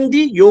classifying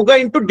the yoga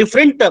into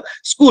different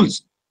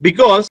schools?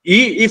 Because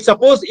if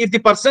the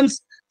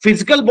person's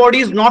physical body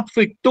is not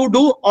fit to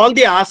do all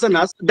the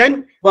asanas,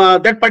 then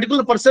that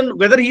particular person,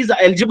 whether he is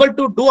eligible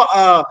to do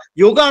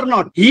yoga or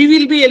not, he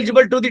will be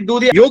eligible to do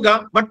the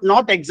yoga, but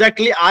not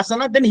exactly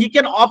asana. Then he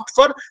can opt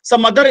for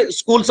some other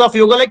schools of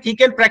yoga, like he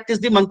can practice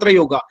the mantra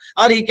yoga,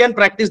 or he can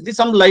practice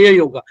some laya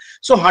yoga.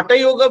 So hatha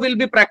yoga will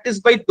be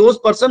practiced by those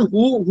person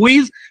who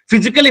is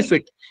physically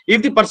fit.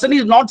 If the person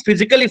is not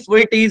physically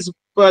fit, he is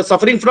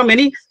suffering from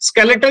any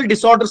skeletal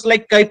disorders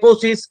like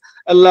kyphosis,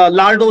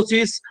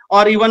 lordosis,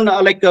 or even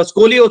like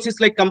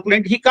scoliosis like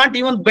complaint, he can't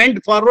even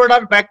bend forward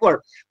or backward.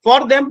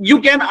 For them, you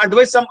can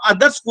advise some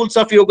other schools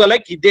of yoga,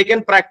 like they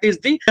can practice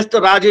the just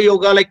Raja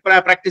Yoga, like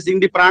practicing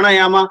the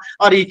Pranayama,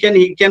 or he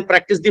can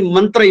practice the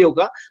Mantra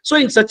Yoga. So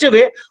in such a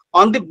way,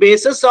 on the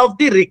basis of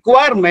the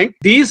requirement,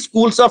 these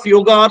schools of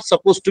yoga are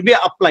supposed to be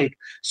applied.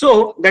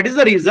 So that is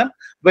the reason,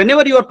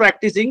 whenever you are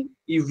practicing,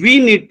 we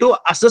need to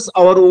assess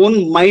our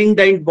own mind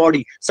and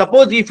body.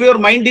 Suppose if your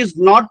mind is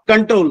not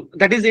controlled,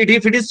 that is,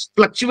 if it is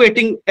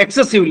fluctuating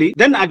excessively,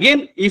 then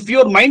again, if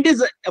your mind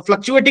is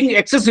fluctuating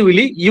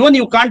excessively, even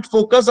you can't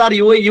focus, or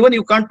even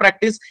you can't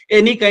practice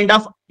any kind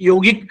of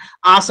yogic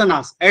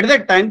asanas, at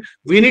that time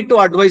we need to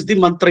advise the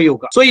mantra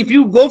yoga. So if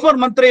you go for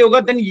mantra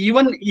yoga, then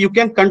even you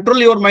can control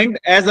your mind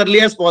as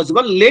early as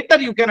possible. Later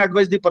you can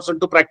advise the person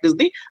to practice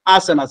the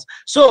asanas.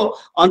 So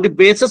on the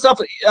basis of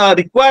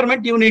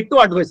requirement, you need to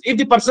advise. If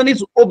the person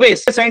is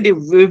obese and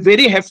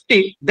very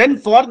hefty, then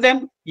for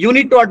them you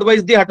need to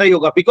advise the hatha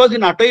yoga, because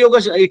in hatha yoga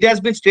it has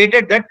been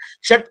stated that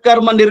shat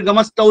karma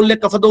nirgamas taulya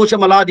kafadosha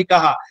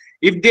maladikaha.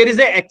 If there is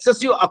an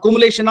excessive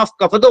accumulation of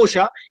kapha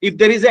dosha, if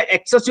there is an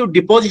excessive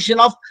deposition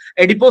of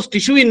adipose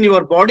tissue in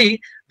your body,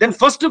 then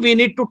first we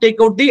need to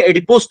take out the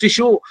adipose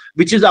tissue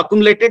which is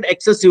accumulated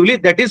excessively.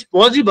 That is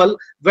possible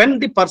when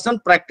the person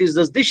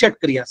practices the Shat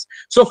Kriyas.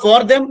 So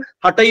for them,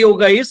 Hatha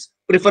Yoga is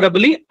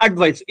preferably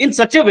advised. In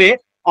such a way,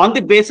 on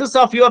the basis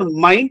of your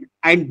mind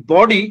and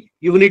body,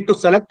 you need to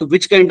select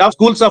which kind of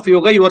schools of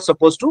yoga you are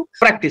supposed to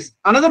practice.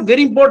 Another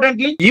very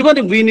importantly,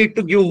 even we need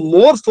to give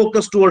more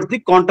focus towards the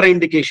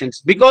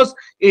contraindications, because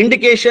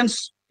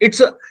indications, it's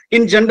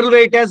in general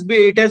way it has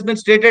been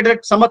stated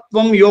that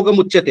samatvam yoga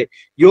muchyate.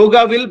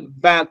 Yoga will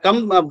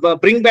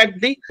bring back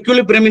the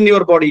equilibrium in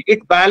your body.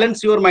 It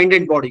balances your mind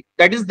and body.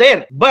 That is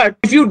there. But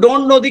if you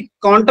don't know the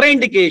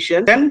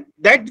contraindication, then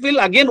that will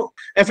again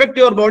affect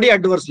your body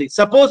adversely.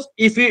 Suppose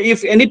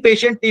if any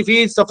patient, if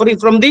he is suffering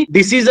from the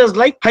diseases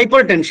like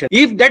hypertension,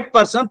 if that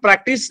person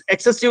practice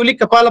excessively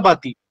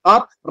Kapalbhati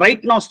or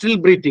right nostril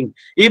breathing,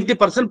 if the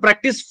person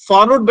practice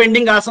forward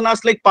bending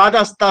asanas like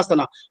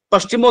Padastasana,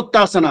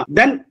 Paschimottasana,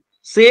 then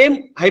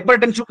same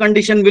hypertensive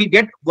condition will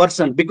get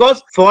worsened,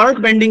 because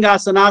forward bending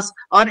asanas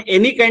or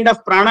any kind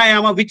of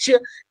pranayama which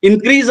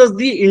increases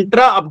the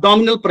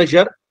intra-abdominal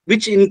pressure,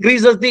 which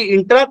increases the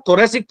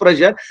intrathoracic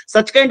pressure,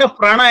 such kind of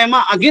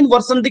pranayama again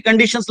worsen the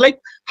conditions like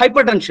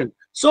hypertension.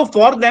 So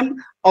for them,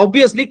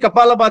 obviously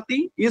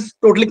Kapalabhati is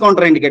totally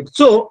contraindicated.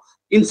 So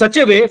in such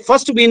a way,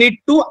 first we need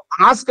to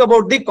ask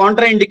about the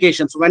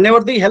contraindications.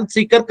 Whenever the health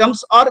seeker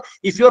comes, or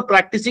if you are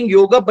practicing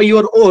yoga by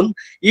your own,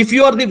 if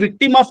you are the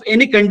victim of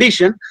any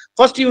condition,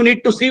 first you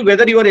need to see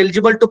whether you are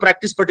eligible to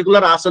practice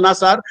particular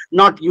asanas or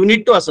not. You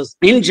need to assess.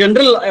 In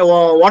general,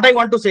 what I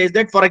want to say is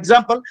that, for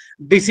example,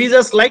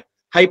 diseases like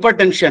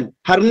hypertension,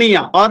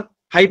 hernia or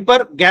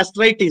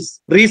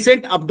hypergastritis,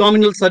 recent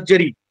abdominal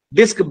surgery,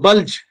 disc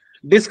bulge,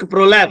 disc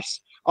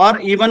prolapse, or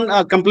even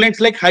complaints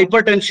like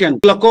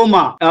hypertension,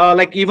 glaucoma,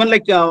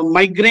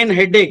 migraine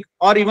headache,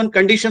 or even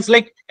conditions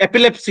like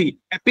epilepsy,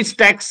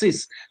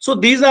 epistaxis. So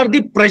these are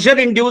the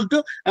pressure-induced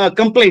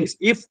complaints.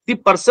 If the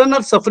person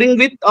are suffering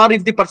with, or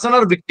if the person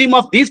are victim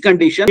of these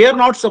conditions, they are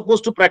not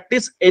supposed to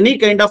practice any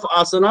kind of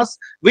asanas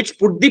which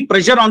put the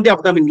pressure on the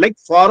abdomen. Like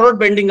forward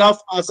bending of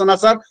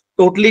asanas are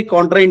totally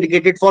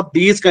contraindicated for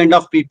these kind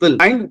of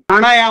people. And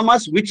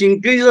pranayamas which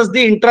increases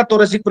the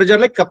intrathoracic pressure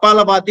like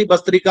Kapalabhati,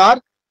 Bhastrika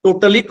are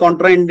totally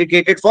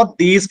contraindicated for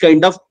these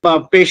kind of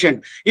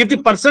patient. If the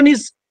person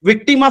is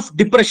victim of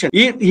depression,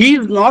 he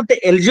is not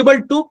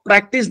eligible to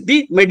practice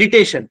the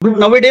meditation.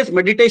 Nowadays,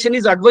 meditation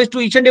is advised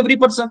to each and every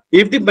person.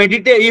 If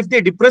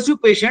the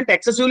depressive patient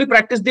excessively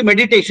practice the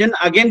meditation,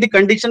 again the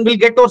condition will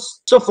get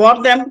worse. So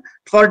for them,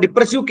 for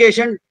depressive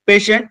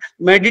patient,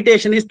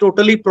 meditation is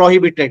totally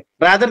prohibited.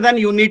 Rather than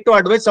you need to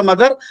advise some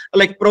other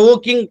like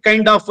provoking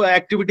kind of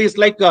activities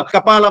like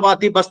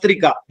Kapalabhati,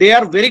 Bhastrika. They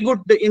are very good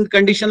in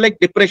condition like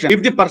depression.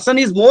 If the person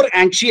is more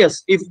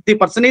anxious, if the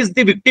person is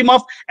the victim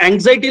of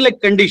anxiety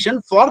like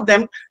condition, for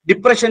them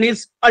depression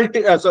is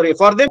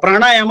for them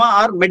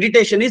pranayama or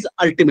meditation is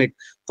ultimate.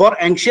 For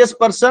anxious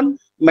person,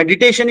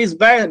 meditation is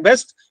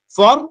best.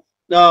 For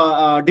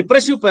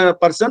depressive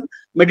person,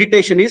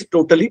 meditation is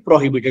totally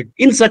prohibited.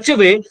 In such a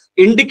way,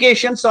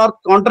 indications or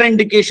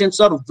contraindications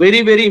are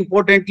very, very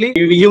importantly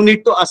you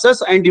need to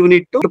assess, and you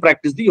need to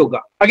practice the yoga.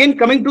 Again,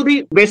 coming to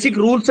the basic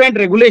rules and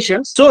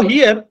regulations. So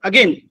here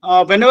again,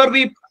 whenever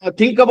we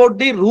think about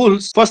the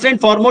rules, first and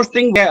foremost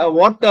thing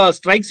what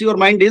strikes your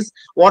mind is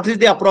what is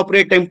the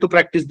appropriate time to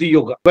practice the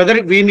yoga.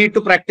 Whether we need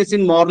to practice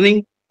in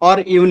morning or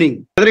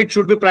evening, whether it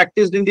should be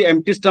practiced in the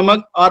empty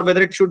stomach, or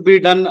whether it should be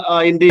done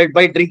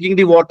by drinking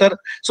the water.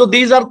 So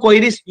these are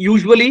queries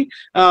usually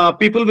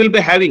people will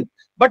be having.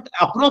 But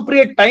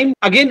appropriate time,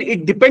 again,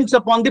 it depends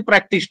upon the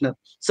practitioner.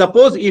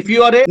 Suppose if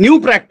you are a new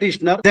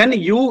practitioner, then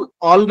you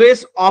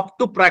always opt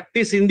to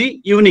practice in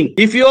the evening.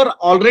 If you are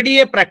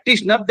already a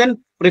practitioner,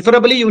 then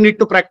preferably you need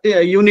to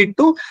practice. You need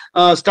to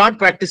start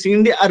practicing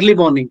in the early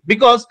morning,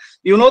 because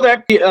you know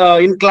that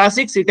in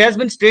classics it has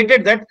been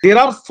stated that there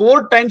are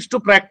 4 times to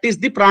practice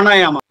the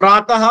pranayama: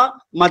 prataha,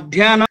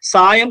 madhyana,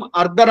 sayam,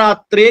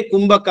 ardharatre,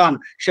 kumbhakan,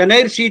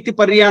 shanair shiti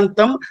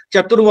paryantam,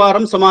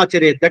 chaturvaram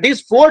samachare. That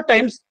is 4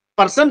 times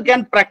person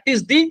can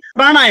practice the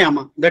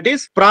pranayama. That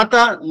is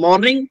prata,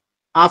 morning,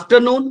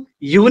 afternoon,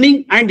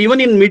 evening, and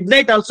even in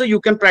midnight also you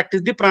can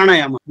practice the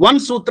pranayama. One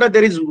sutra,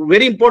 there is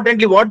very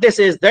importantly what they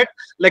say is that,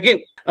 like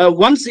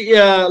once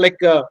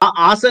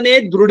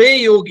asane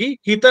drude yogi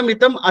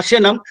hitamitam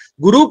ashanam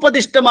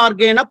gurupadishta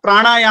margena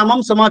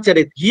pranayamam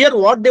samacharet. Here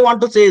what they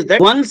want to say is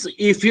that once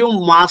if you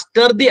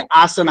master the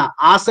asana,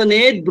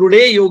 asane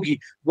drude yogi,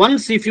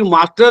 once if you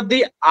master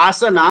the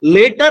asana,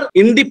 later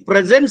in the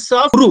presence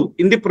of guru,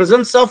 in the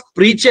presence of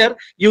preacher,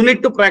 you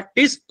need to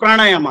practice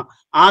pranayama.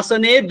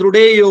 Asane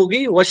drude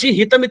yogi vashi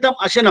hitamitam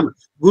ashanam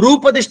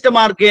gurupadishta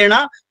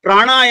margena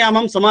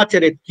pranayamam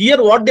samacharet.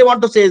 Here what they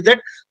want to say is that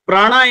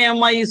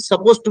pranayama is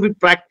supposed to be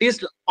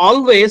practiced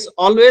always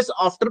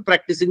after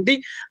practicing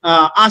the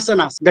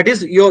asanas, that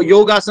is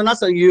yoga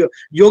asanas,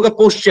 yoga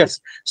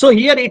postures. So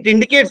here it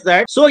indicates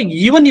that so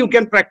even you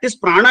can practice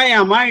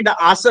pranayama and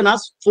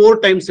asanas 4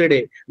 times a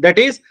day, that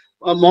is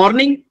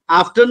morning,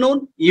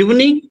 afternoon,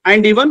 evening,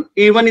 and even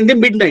in the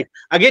midnight.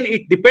 Again,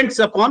 it depends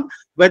upon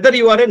whether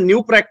you are a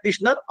new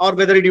practitioner or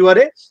whether you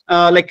are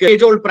a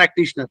age-old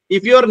practitioner.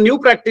 If you are a new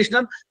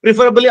practitioner,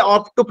 preferably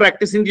opt to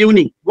practice in the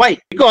evening. Why?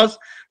 Because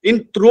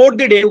throughout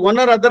the day, one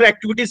or other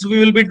activities we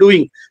will be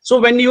doing. So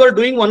when you are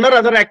doing one or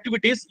other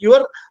activities,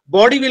 your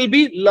body will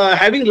be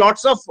having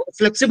lots of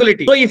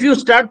flexibility. So if you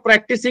start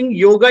practicing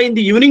yoga in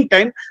the evening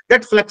time,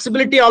 that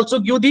flexibility also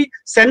give the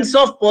sense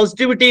of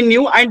positivity in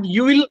you, and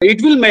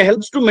it will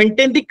helps to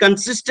maintain the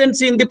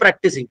consistency in the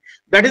practicing.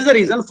 That is the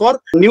reason for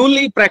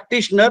newly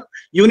practitioner,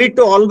 you need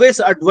to always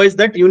advise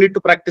that you need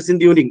to practice in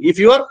the evening. If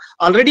you are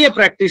already a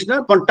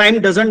practitioner, time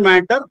doesn't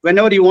matter.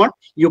 Whenever you want,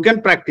 you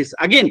can practice.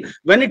 Again,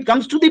 when it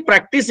comes to the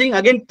practicing,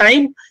 again,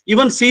 time,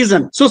 even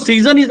season. So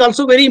season is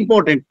also very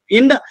important.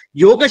 In the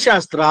Yoga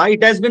Shastra,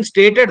 it has been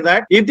stated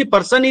that if the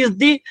person is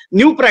the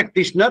new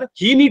practitioner,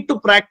 he need to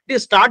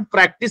start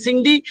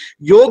practicing the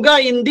yoga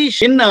in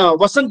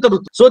Vasanta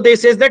Rutu. So they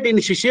says that in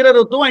Shishira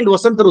Rutu and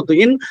Vasanta Rutu,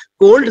 in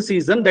cold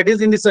season, that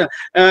is in this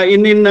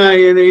in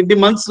the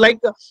months like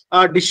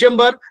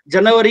December,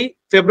 January,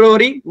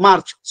 February,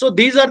 March. So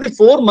these are the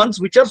 4 months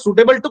which are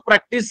suitable to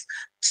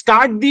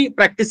start the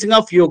practicing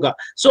of yoga.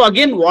 So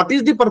again, what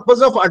is the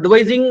purpose of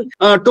advising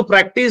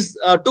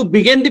to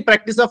begin the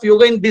practice of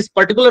yoga in this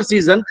particular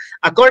season?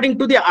 According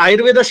to the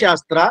Ayurveda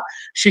Shastra,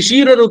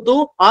 Shishira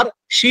Rutu or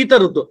Shita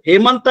Rutu,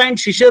 Hemanta and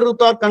Shishira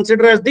Rutu are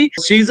considered as the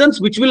seasons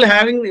which will be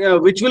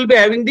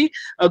having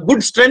the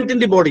good strength in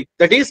the body.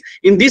 That is,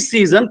 in this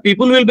season,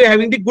 people will be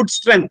having the good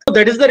strength. So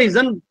that is the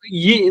reason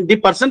the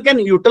person can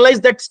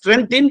utilize that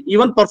strength in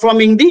even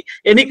performing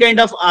any kind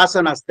of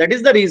asanas. That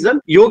is the reason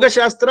Yoga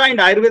Shastra and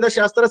Ayurveda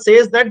Shastra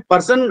says that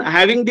person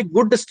having the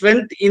good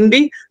strength in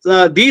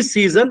this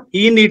season,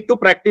 he need to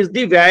practice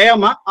the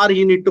Vyayama or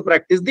he need to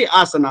practice the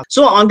asana.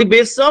 So on the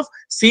basis of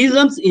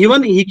seasons,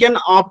 even he can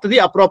opt the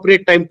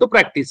appropriate time to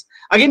practice.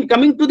 Again,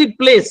 coming to the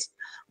place,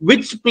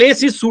 which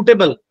place is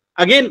suitable?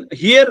 Again,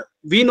 here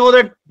we know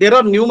that there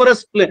are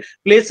numerous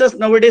places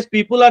nowadays.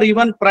 People are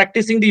even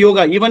practicing the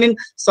yoga. Even in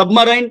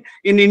submarine,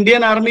 in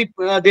Indian Army,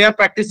 they are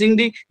practicing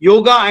the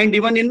yoga, and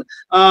even in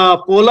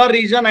polar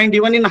region and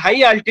even in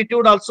high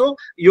altitude also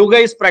yoga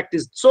is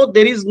practiced. So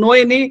there is no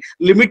any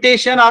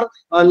limitation or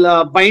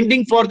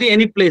binding for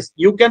any place.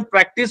 You can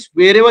practice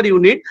wherever you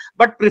need,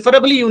 but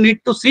preferably you need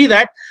to see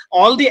that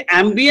all the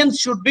ambience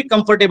should be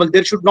comfortable.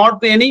 There should not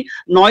be any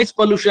noise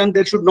pollution.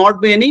 There should not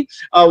be any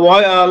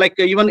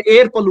even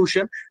air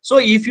pollution. So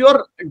if you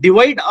are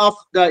divide of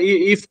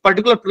if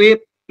particular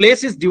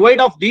place is devoid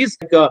of these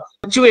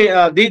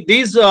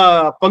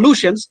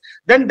pollutions,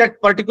 then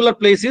that particular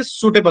place is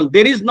suitable.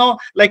 There is no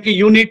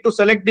you need to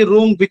select the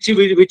room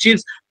which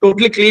is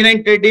totally clean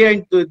and tidy,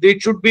 and they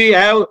should be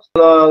have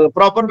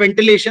proper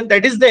ventilation.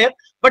 That is there.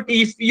 But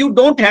if you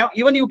don't have,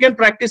 even you can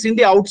practice in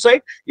the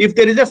outside if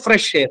there is a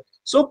fresh air.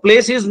 So there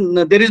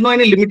is no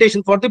any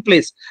limitation for the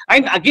place.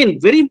 And again,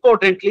 very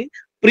importantly,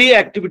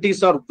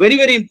 pre-activities are very,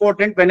 very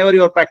important whenever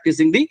you are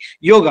practicing the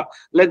yoga.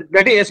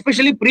 That is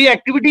especially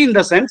pre-activity, in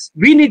the sense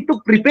we need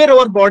to prepare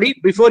our body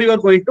before you are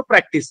going to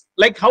practice.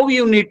 Like how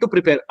you need to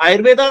prepare.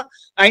 Ayurveda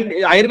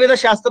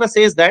Shastra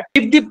says that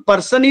if the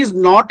person is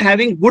not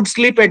having good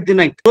sleep at the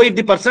night, so if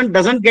the person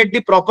doesn't get the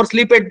proper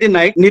sleep at the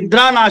night,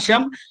 Nidra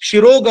Nasham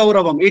Shiro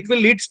Gauravam, it will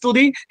leads to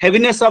the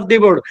heaviness of the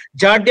body.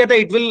 Jadyata,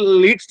 it will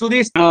leads to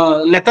this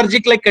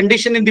lethargic like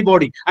condition in the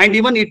body, and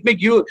even it may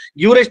give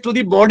rise to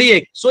the body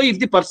ache. So if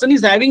the person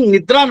is having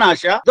Nidra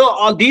Nasha, so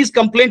all these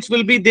complaints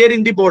will be there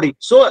in the body.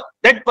 So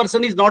that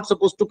person is not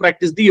supposed to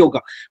practice the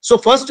yoga. So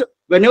first,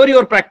 whenever you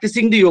are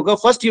practicing the yoga,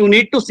 first you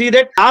need to see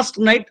that last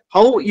night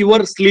how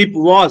your sleep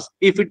was.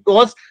 If it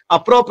was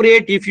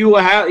appropriate, if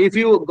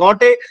you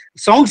got a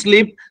sound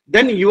sleep,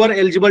 then you are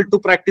eligible to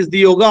practice the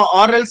yoga,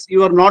 or else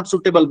you are not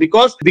suitable,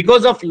 because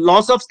of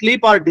loss of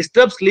sleep or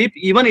disturbed sleep,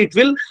 even it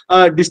will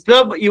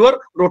disturb your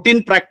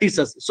routine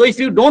practices. So if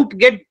you don't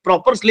get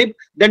proper sleep,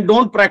 then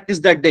don't practice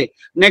that day.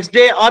 Next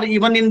day, or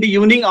even in the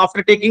evening,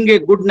 after taking a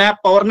good nap,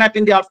 power nap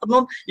in the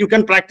afternoon, you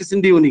can practice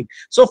in the evening.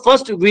 So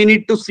first we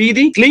need to see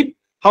the sleep.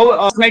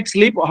 how night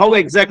sleep, how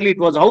exactly it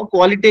was, how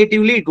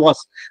qualitatively it was.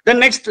 The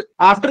next,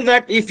 after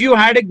that, if you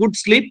had a good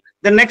sleep,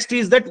 the next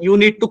is that you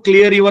need to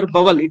clear your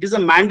bowel. It is a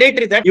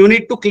mandatory that you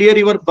need to clear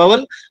your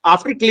bowel.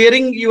 After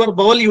clearing your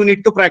bowel, you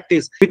need to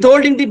practice.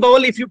 Withholding the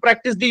bowel, if you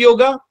practice the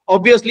yoga,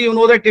 obviously you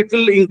know that it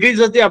will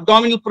increases the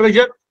abdominal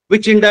pressure,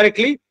 which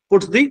indirectly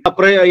puts the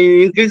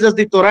increases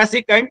the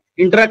thoracic and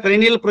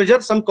intracranial pressure.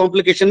 Some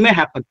complication may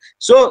happen.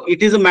 So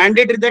it is a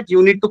mandatory that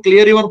you need to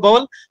clear your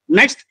bowel.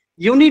 Next,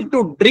 you need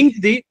to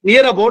drink the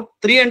near about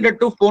 300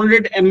 to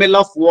 400 ml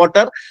of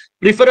water.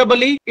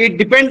 Preferably, it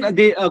depends,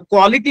 the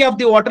quality of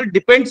the water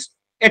depends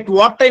at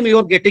what time you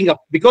are getting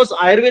up, because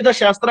Ayurveda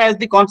Shastra has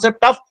the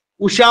concept of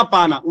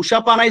Ushapana.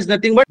 Ushapana is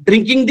nothing but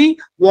drinking the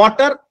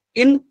water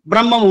in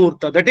Brahma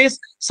Muhurta. That is,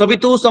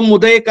 Savitu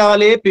Samudaya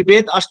Kale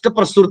Pibet Ashta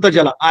Prasurta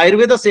Jala.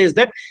 Ayurveda says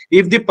that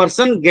if the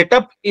person get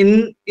up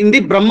in the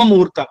Brahma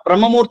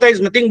Muhurta is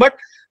nothing but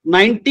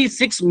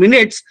 96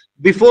 minutes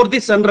before the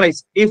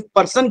sunrise. If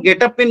person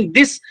get up in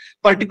this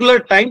particular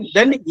time,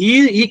 then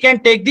he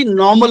can take the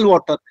normal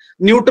water,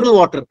 neutral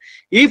water.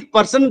 If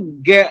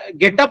person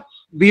get up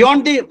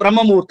beyond the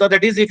Brahma Muhurta,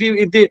 that is, if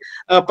the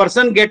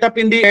person get up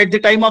at the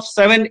time of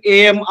 7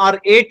 a.m. or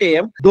 8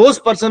 a.m., those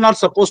person are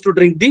supposed to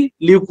drink the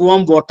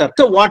lukewarm water.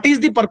 So what is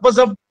the purpose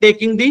of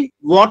taking the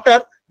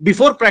water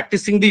before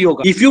practicing the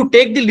yoga? If you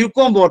take the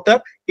lukewarm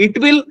water, it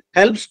will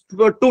helps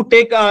to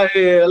take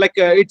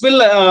it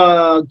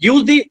will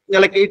give the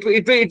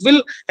it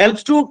will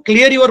helps to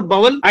clear your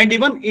bowel, and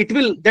even it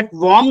will, that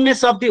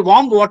warmness of the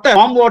warm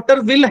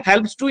water will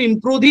helps to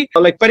improve the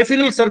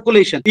peripheral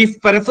circulation. If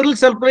peripheral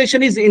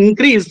circulation is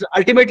increased,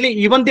 ultimately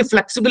even the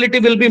flexibility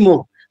will be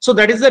more. So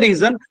that is the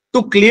reason,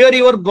 to clear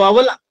your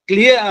bowel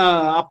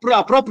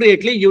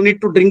appropriately, you need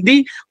to drink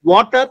the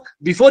water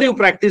before you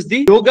practice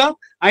the yoga.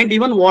 And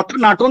even water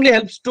not only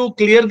helps to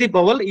clear the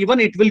bowel, even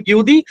it will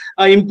give the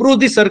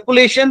improve the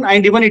circulation,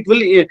 and even it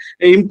will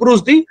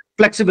improve the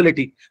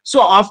flexibility.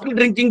 So after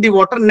drinking the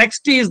water,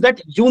 next is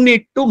that you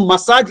need to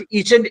massage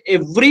each and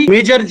every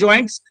major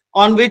joints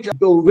on which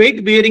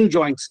weight bearing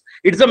joints.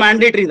 It's a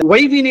mandatory. Why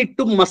we need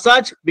to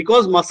massage?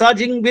 Because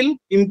massaging will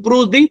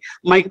improve the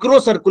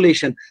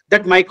microcirculation.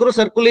 That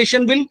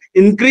microcirculation will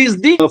increase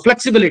the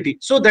flexibility.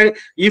 So that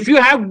if you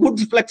have good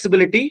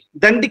flexibility,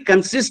 then the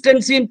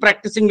consistency in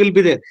practicing will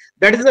be there.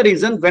 That is the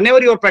reason,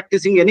 whenever you are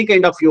practicing any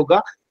kind of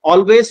yoga,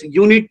 always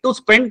you need to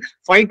spend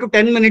 5 to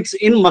 10 minutes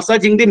in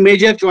massaging the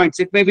major joints.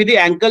 It may be the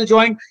ankle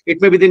joint,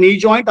 it may be the knee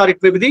joint, or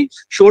it may be the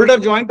shoulder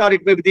joint, or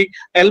it may be the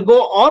elbow,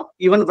 or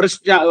even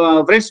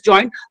wrist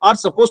joint are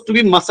supposed to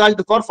be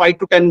massaged for 5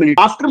 to 10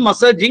 minutes. After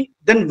massaging,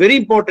 then very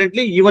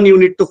importantly, even you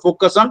need to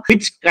focus on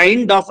which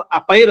kind of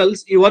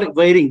apparels you are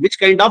wearing, which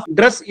kind of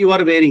dress you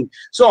are wearing.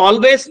 So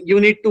always you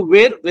need to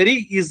wear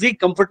very easy,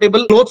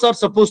 comfortable clothes are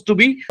supposed to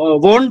be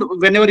worn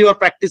whenever you are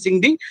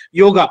practicing the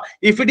yoga.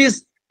 If it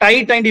is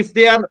tight, and if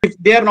they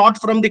are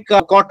not from the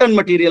cotton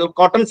material,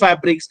 cotton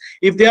fabrics,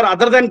 if they are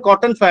other than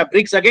cotton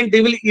fabrics, again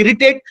they will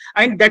irritate,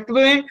 and that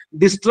may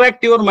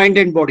distract your mind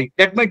and body,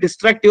 that may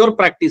distract your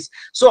practice.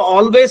 So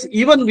always,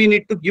 even we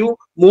need to give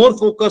more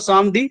focus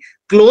on the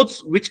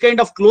clothes, which kind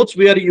of clothes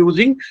we are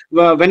using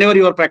whenever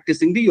you are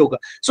practicing the yoga.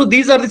 So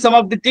these are some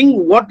of the things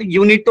what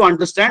you need to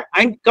understand.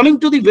 And coming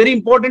to the very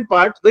important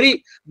part,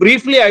 very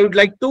briefly, I would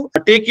like to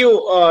take you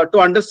to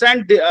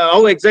understand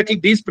how exactly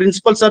these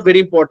principles are very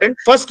important.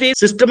 First is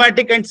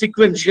systematic and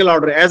sequential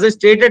order. As I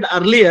stated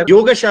earlier,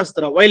 Yoga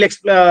Shastra, while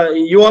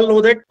you all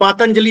know that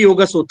Patanjali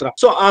Yoga Sutra.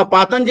 So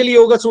Patanjali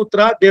Yoga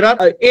Sutra, there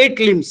are 8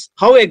 limbs.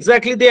 How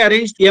exactly they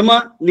arranged?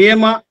 Yama,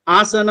 Niyama,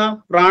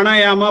 Asana,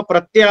 Pranayama,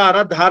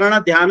 Pratyahara,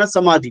 Dharana, Dhyana,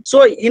 Samadhi.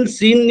 So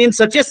in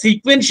such a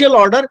sequential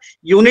order,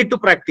 you need to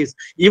practice.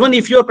 Even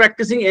if you are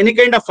practicing any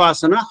kind of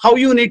asana, how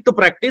you need to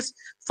practice?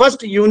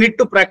 First, you need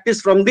to practice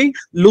from the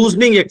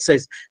loosening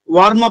exercise,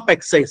 warm-up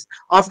exercise.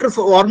 After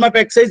warm-up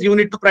exercise, you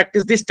need to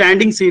practice the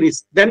standing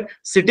series, then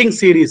sitting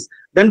series,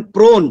 then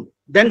prone,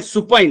 then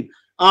supine.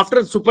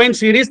 After supine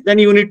series, then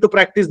you need to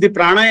practice the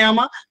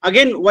pranayama.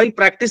 Again, while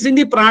practicing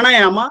the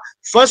pranayama,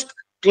 first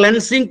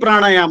cleansing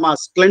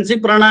pranayamas. Cleansing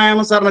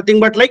pranayamas are nothing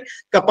but like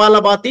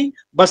Kapalbhati,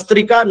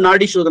 Bastrika,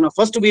 Nadi Shodhana.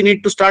 First, we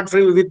need to start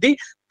with the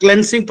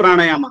cleansing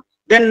pranayama.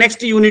 Then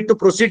next, you need to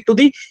proceed to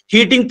the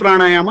heating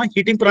pranayama.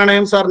 Heating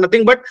pranayams are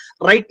nothing but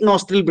right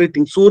nostril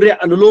breathing, Surya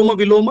Anuloma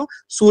Viloma,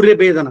 Surya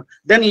Bedana.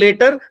 Then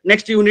later,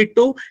 next you need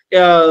to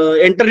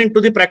enter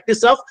into the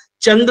practice of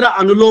Chandra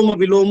Anuloma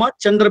Viloma,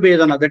 Chandra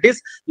Bedana, that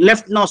is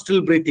left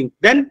nostril breathing.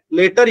 Then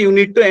later you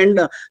need to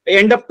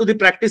end up to the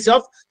practice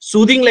of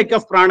soothing like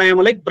of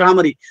pranayama, like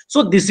Brahmari.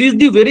 So this is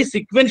the very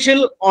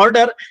sequential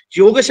order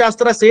Yoga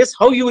Shastra says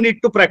how you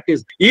need to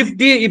practice. If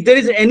there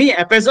is any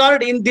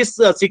haphazard in this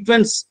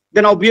sequence,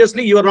 then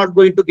obviously you are not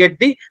going to get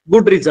the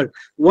good result.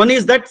 One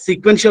is that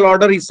sequential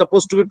order is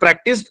supposed to be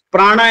practiced.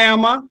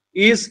 Pranayama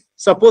is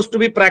supposed to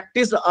be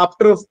practiced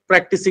after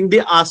practicing the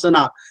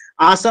asana.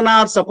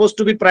 Asana are supposed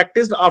to be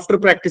practiced after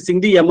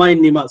practicing the yama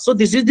and niyama. So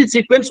this is the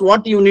sequence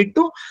what you need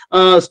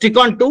to stick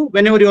on to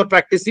whenever you are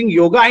practicing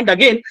yoga. And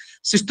again,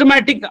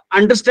 systematic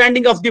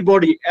understanding of the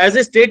body. As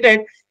I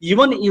stated,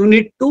 even you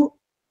need to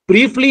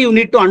briefly you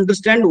need to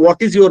understand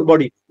what is your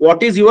body,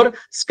 what is your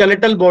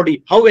skeletal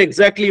body, how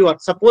exactly you are.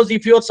 Suppose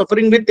if you are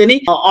suffering with any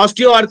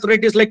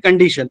osteoarthritis like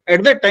condition,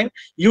 at that time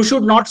you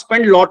should not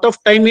spend lot of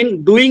time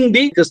in doing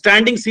the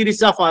standing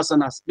series of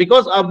asanas,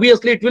 because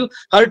obviously it will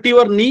hurt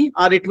your knee,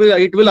 or it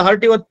will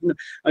hurt your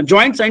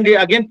joints, and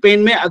again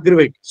pain may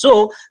aggravate.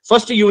 So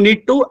first you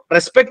need to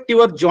respect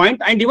your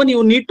joint, and even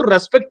you need to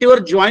respect your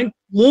joint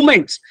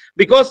movements,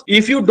 because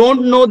if you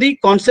don't know the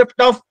concept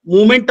of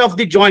movement of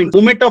the joint,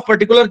 movement of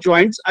particular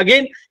joints,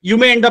 again you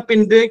may end up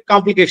in the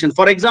complication.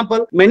 For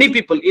example, many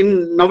people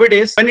in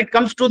nowadays, when it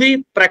comes to the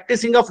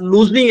practicing of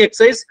loosening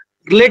exercise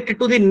related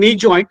to the knee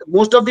joint,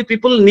 most of the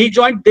people knee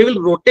joint, they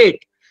will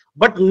rotate,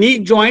 but knee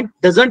joint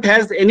doesn't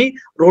has any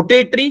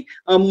rotatory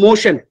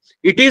motion.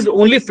 It is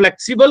only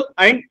flexible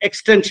and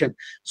extension.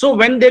 So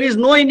when there is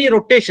no any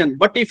rotation,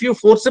 but if you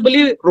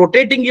forcibly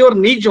rotating your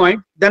knee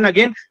joint, then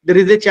again there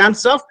is a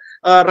chance of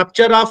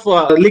rupture of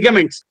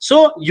ligaments.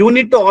 So you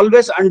need to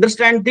always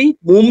understand the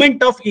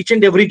movement of each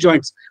and every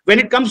joints. When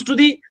it comes to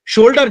the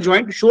shoulder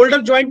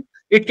joint,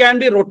 it can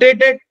be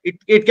rotated,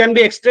 it can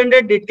be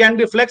extended, it can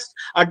be flexed,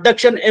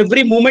 adduction,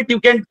 every movement you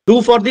can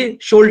do for the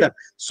shoulder.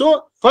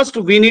 So first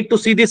we need to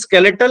see the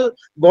skeletal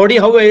body,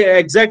 how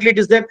exactly it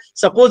is there.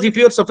 Suppose if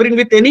you are suffering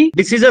with any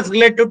diseases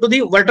related to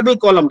the vertebral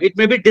column, it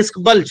may be disc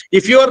bulge.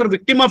 If you are a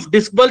victim of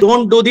disc bulge,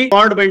 don't do the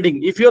forward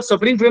bending. If you are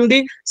suffering from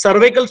the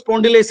cervical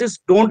spondylosis,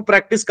 don't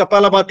practice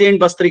Kapalbhati and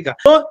Bastrika.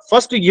 So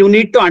first you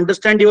need to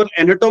understand your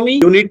anatomy,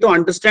 you need to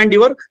understand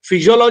your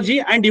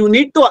physiology, and you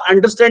need to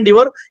understand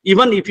your,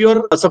 even if you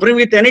are suffering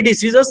with any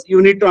diseases,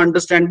 you need to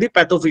understand the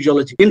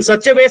pathophysiology. In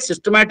such a way,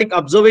 systematic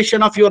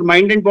observation of your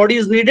mind and body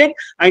is needed,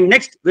 and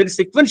next, very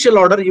sequential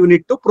order you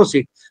need to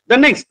proceed. The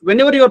next,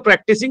 whenever you are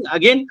practicing,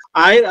 again,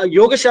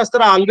 Yoga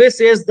Shastra always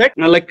says that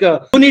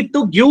you need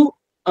to give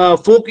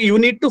you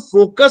need to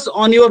focus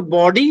on your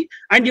body,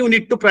 and you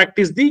need to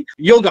practice the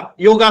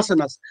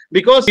yogasanas,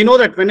 because you know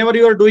that whenever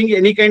you are doing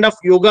any kind of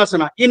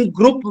yogasana in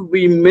group,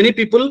 many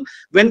people,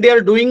 when they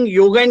are doing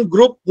yoga in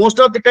group, most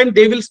of the time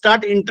they will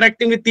start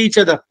interacting with each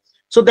other.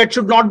 So that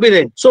should not be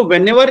there. So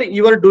whenever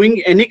you are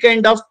doing any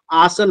kind of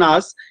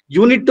asanas,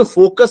 you need to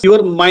focus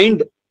your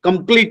mind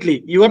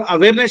completely. Your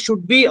awareness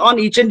should be on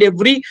each and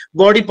every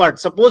body part.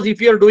 Suppose if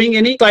you are doing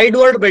any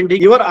sideward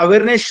bending, your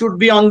awareness should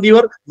be on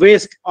your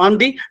waist, on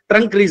the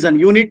trunk region.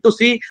 You need to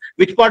see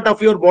which part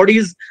of your body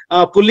is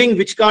pulling,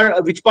 which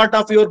part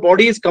of your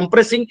body is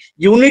compressing.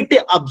 You need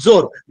to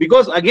absorb,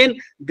 because again,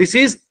 this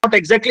is not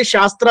exactly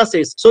Shastra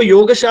says. So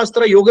Yoga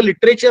Shastra, Yoga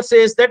literature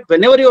says that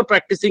whenever you are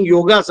practicing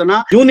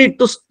yogasana, you need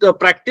to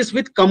practice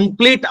with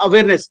complete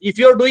awareness. If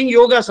you are doing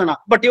yogasana,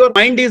 but your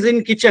mind is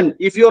in kitchen,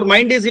 if your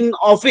mind is in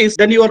office,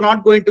 then you are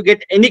not going to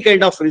get any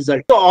kind of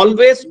result. So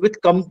always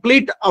with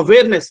complete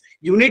awareness,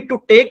 you need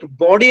to take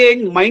body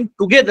and mind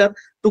together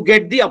to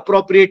get the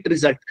appropriate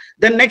result.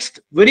 Then next,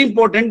 very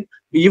important,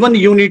 even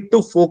you need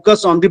to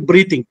focus on the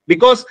breathing,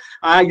 because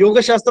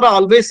Yoga Shastra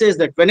always says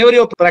that whenever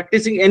you are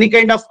practicing any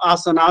kind of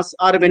asanas,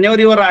 or whenever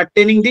you are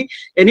attaining the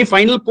any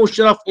final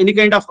posture of any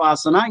kind of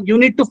asana, you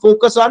need to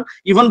focus on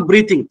even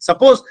breathing.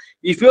 Suppose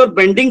if you are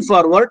bending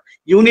forward,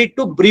 you need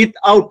to breathe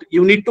out,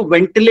 you need to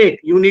ventilate,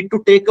 you need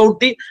to take out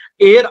the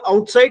air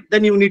outside,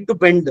 then you need to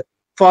bend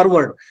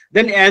forward.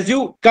 Then as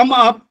you come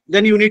up,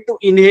 then you need to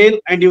inhale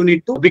and you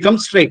need to become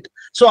straight.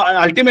 So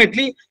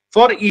ultimately,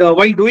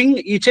 while doing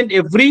each and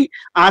every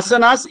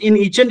asanas, in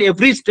each and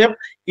every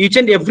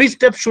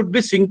step should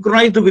be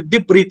synchronized with the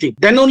breathing.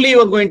 Then only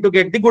you are going to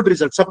get the good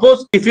result.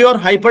 Suppose if you are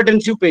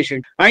hypertensive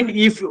patient, and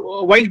if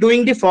while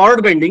doing the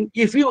forward bending,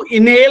 if you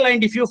inhale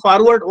and if you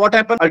forward, what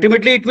happens?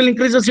 Ultimately, it will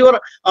increases your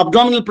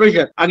abdominal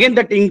pressure. Again,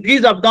 that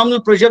increased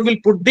abdominal pressure will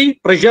put the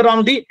pressure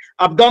on the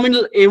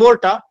abdominal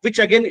aorta, which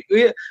again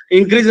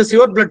increases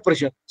your blood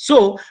pressure.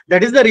 So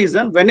that is the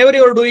reason whenever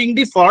you are doing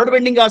the forward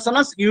bending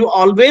asanas,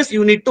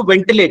 you need to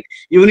ventilate,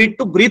 you need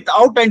to breathe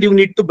out, and you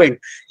need to bend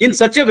in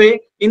such a way.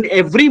 In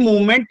every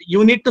movement,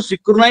 you need to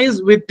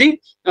synchronize with the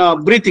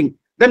breathing.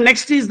 The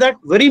next is that,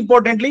 very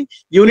importantly,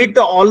 you need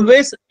to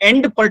always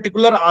end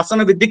particular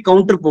asana with the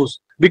counter pose,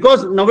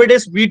 because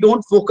nowadays we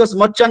don't focus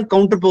much on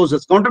counter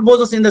poses. Counter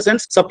poses in the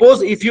sense,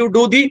 suppose if you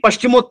do the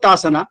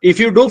Paschimottanasana, if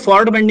you do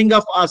forward bending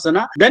of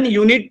asana, then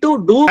you need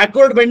to do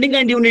backward bending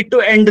and you need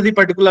to end the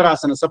particular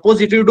asana. Suppose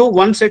if you do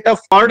one set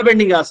of forward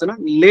bending asana,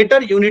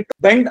 later you need to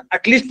bend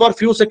at least for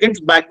few seconds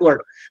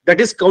backward.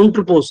 That is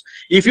counter pose.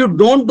 If you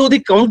don't do the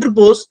counter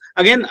pose,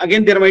 again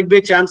there might be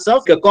a chance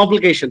of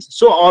complications.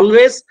 So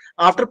always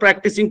after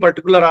practicing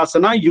particular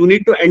asana, you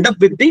need to end up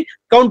with the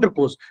counter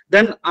pose.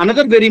 Then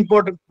another very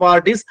important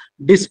part is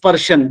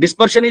dispersion.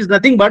 Dispersion is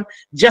nothing but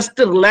just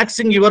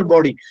relaxing your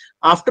body.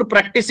 After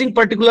practicing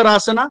particular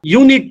asana,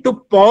 you need to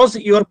pause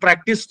your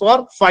practice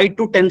for 5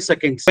 to 10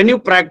 seconds. When you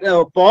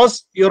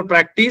pause your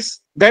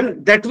practice,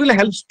 then that will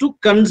help to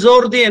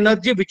conserve the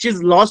energy which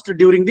is lost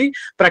during the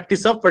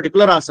practice of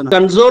particular asana.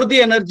 Conserve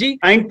the energy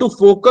and to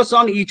focus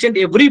on each and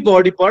every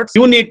body parts,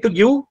 you need to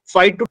give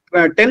 5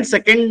 to 10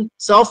 seconds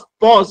of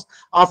pause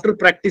after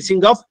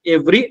practicing of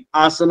every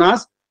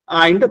asanas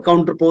and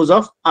counterpose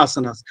of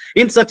asanas.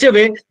 In such a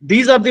way,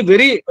 these are the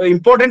very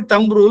important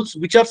thumb rules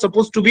which are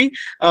supposed to be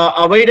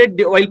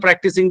avoided while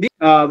practicing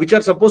the, which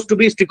are supposed to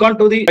be stick on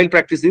to the while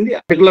practicing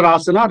the particular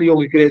asana or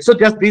yogic kriya. So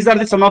just these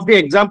are some of the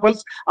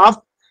examples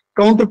of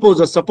counter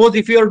poses. Suppose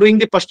if you are doing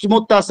the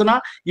Paschimottanasana,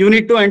 you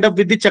need to end up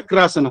with the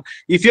Chakrasana.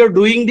 If you are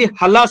doing the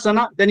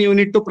Halasana, then you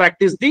need to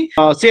practice the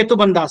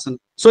Setubandhasana.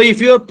 So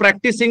if you are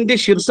practicing the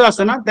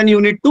Shirsasana, then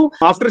you need to,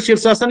 after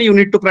Shirsasana, you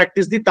need to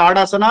practice the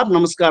Tadasana or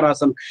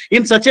Namaskarasana.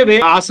 In such a way,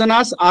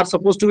 asanas are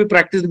supposed to be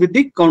practiced with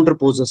the counter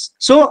poses.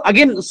 So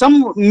again,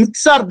 some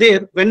myths are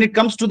there when it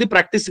comes to the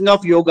practicing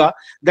of yoga.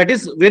 That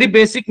is very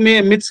basic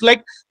myths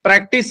like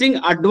practicing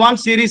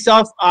advanced series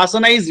of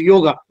asana is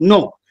yoga.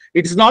 No.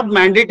 It is not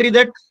mandatory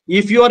that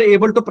if you are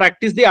able to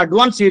practice the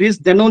advanced series,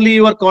 then only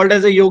you are called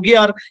as a yogi,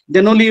 or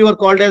then only you are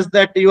called as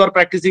that you are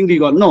practicing the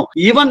yoga. No,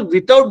 even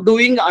without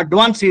doing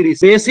advanced series,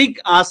 basic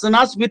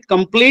asanas with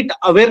complete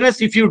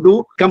awareness, if you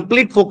do,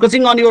 complete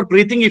focusing on your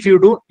breathing, if you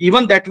do,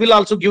 even that will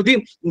also give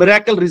the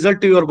miracle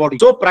result to your body.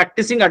 So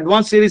practicing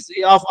advanced series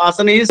of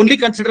asana is only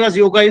considered as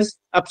yoga is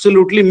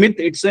absolutely myth.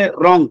 It's a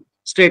wrong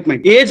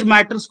statement. Age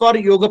matters for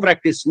yoga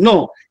practice.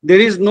 No, there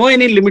is no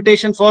any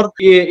limitation for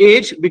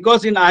age,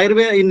 because in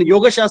Ayurveda, in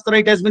Yoga Shastra,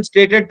 it has been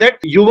stated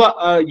that Yuva,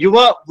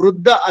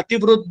 Vruddha,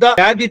 Ativruddha,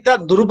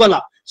 Vyadita,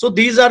 Durbala. So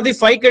these are the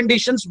 5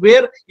 conditions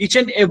where each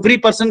and every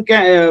person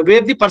can,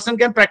 where the person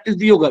can practice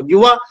the yoga.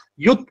 Yuva,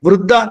 Youth,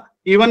 Vruddha,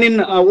 even in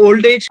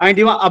old age, and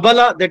even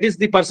Abala, that is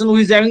the person who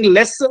is having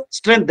less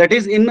strength, that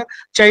is in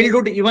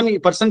childhood, even a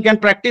person can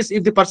practice.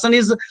 If the person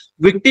is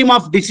victim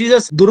of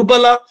diseases,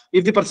 Durbala,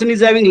 if the person is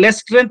having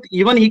less strength,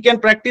 even he can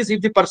practice. If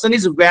the person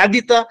is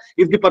Vyadita,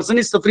 if the person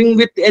is suffering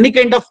with any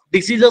kind of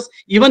diseases,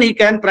 even he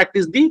can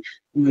practice the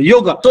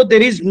yoga. So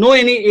there is no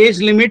any age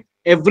limit.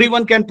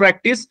 Everyone can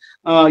practice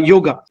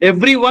yoga.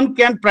 Everyone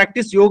can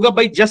practice yoga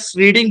by just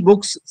reading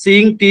books,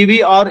 seeing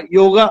TV or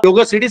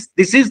yoga cities.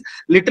 This is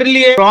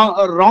literally a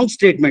wrong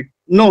statement.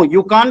 No,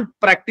 you can't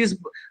practice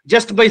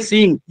just by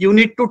seeing. You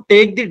need to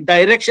take the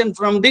direction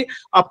from the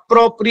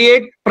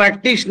appropriate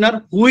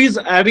practitioner who is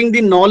having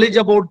the knowledge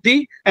about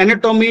the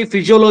anatomy,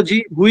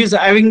 physiology, who is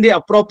having the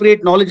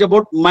appropriate knowledge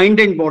about mind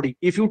and body.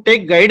 If you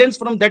take guidance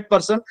from that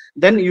person,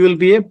 then you will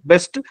be a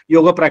best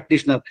yoga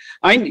practitioner.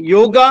 And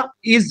yoga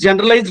is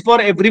generalized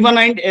for everyone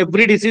and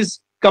every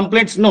disease.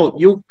 Complaints, no,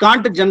 you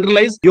can't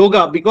generalize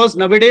yoga, because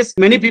nowadays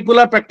many people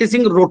are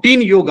practicing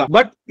routine yoga,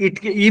 but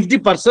if the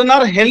person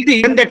are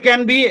healthy, then that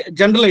can be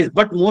generalized.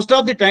 But most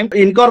of the time,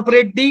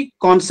 incorporate the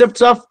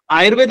concepts of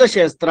Ayurveda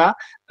Shastra,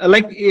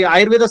 like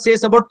Ayurveda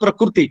says about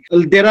Prakriti.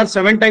 There are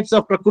 7 types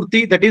of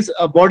Prakriti, that is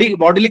a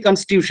bodily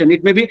constitution.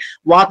 It may be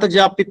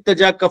Vataja,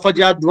 Pittaja,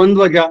 Kafaja,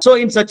 Dvandvaja. So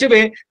in such a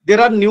way,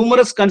 there are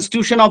numerous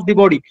constitution of the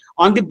body.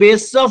 On the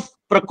basis of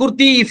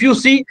Prakriti, if you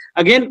see,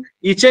 again,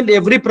 each and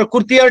every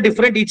Prakriti are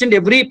different. Each and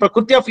every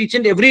Prakriti of each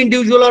and every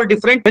individual are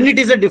different. When it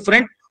is a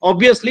different,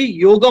 obviously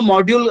yoga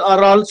module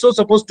are also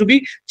supposed to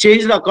be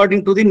changed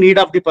according to the need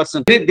of the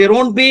person. There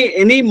won't be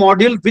any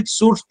module which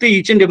suits the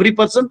each and every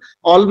person.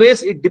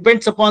 Always it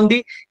depends upon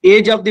the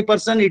age of the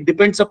person. It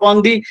depends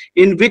upon the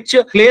in which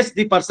place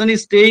the person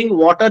is staying,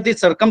 what are the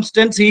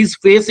circumstances he is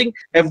facing.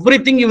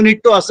 Everything you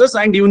need to assess,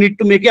 and you need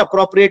to make an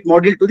appropriate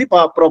module to the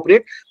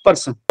appropriate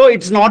person. So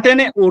it's not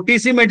an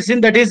OTC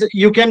medicine, that is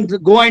you can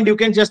go and you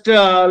can just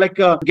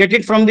get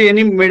it from the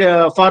any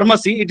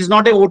pharmacy. It is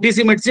not a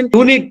OTC medicine.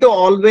 You need to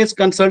always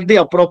consult the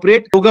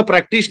appropriate yoga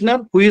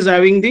practitioner who is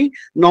having the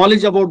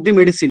knowledge about the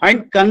medicine,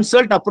 and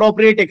consult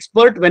appropriate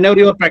expert whenever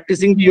you are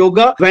practicing the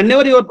yoga.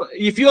 Whenever you are,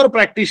 if you are a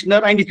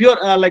practitioner, and if you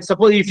are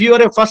suppose if you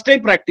are a first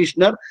time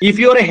practitioner, if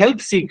you are a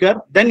health seeker,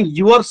 then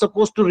you are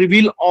supposed to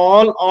reveal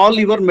all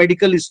your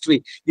medical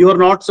history. You are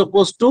not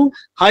supposed to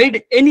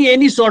hide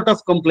any sort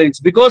of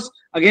complaints, because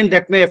again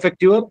that may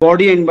affect your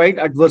body and mind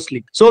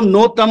adversely. So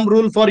no thumb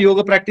rule for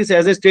yoga practice.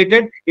 As I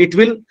stated, it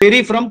will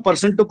vary from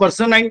person to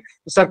person and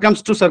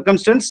circumstance to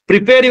circumstance.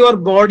 Prepare your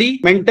body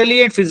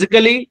mentally and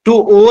physically to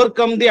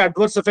overcome the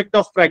adverse effect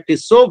of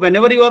practice. So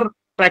whenever you are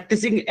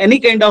practicing any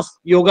kind of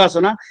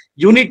yogasana,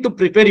 you need to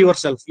prepare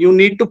yourself. You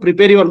need to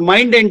prepare your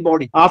mind and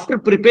body. After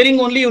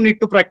preparing only, you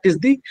need to practice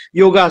the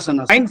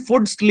yogasanas. And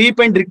food, sleep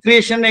and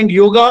recreation and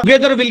yoga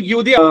together will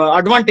give the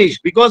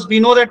advantage, because we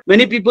know that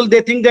many people,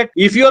 they think that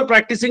if you are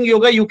practicing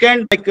yoga, you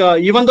can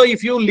even though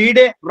if you lead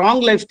a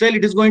wrong lifestyle,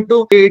 it is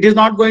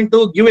not going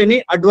to give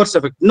any adverse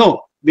effect.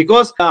 No.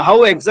 Because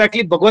how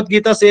exactly Bhagavad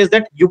Gita says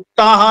that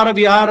yuktahara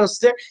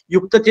viharasya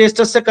yukta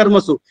chestasya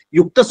karmasu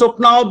yukta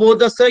swapna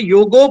bodhasya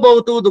yogo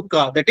bhavatu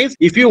dukkha. That is,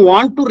 if you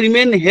want to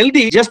remain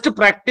healthy, just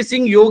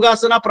practicing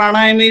yogasana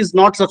pranayama is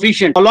not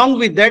sufficient. Along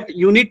with that,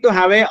 you need to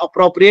have a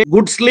appropriate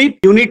good sleep.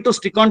 You need to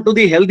stick on to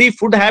the healthy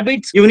food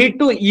habits. You need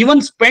to even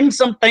spend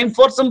some time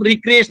for some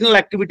recreational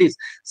activities.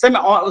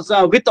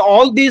 With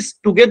all these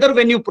together,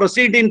 when you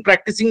proceed in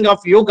practicing of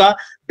yoga,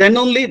 then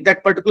only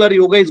that particular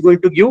yoga is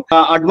going to give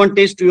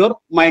advantage to your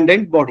mind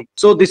and body.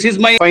 So this is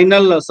my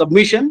final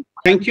submission.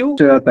 Thank you.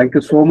 Thank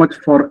you so much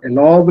for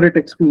elaborate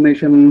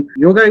explanation.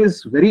 Yoga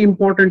is very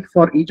important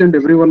for each and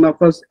every one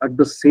of us. At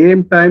the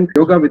same time,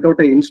 yoga without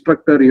an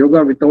instructor,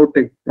 yoga without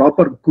a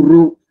proper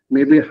guru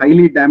may be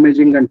highly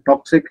damaging and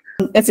toxic.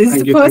 This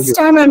is the first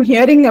time I'm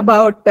hearing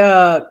about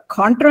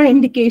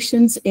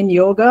contraindications in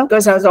yoga,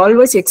 because I was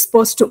always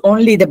exposed to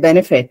only the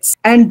benefits.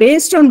 And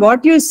based on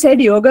what you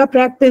said, yoga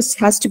practice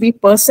has to be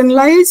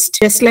personalized,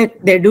 just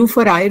like they do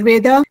for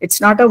Ayurveda.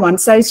 It's not a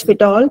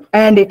one-size-fits-all,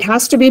 and it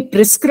has to be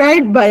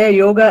prescribed by a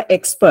yoga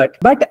expert.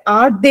 But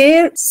are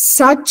there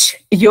such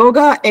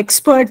yoga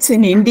experts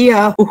in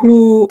India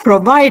who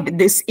provide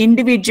this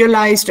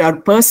individualized or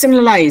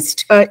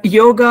personalized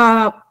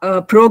yoga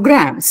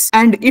programs?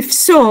 And if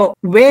so,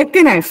 where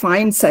can I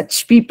find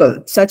such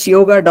people, such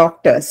yoga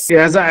doctors?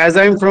 As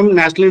I am from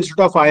National Institute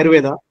of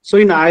Ayurveda, so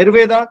in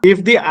Ayurveda,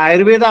 if the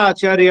Ayurveda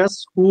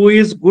acharyas who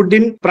is good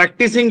in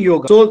practicing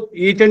yoga, so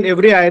each and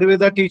every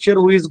Ayurveda teacher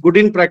who is good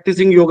in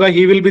practicing yoga,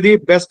 he will be the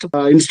best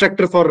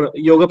instructor for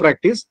yoga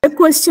practice. The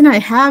question I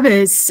have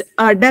is,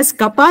 does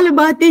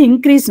Kapalbhati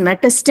increase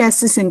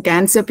metastasis in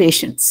cancer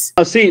patients?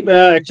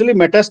 Actually,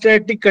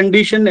 metastatic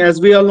condition,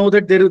 as we all know,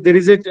 that there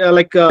is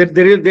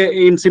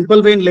in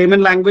simple way, in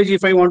layman language,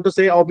 if I want to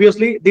say,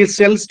 obviously these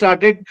cells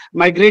started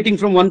migrating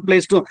from one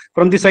place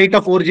from the site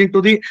of origin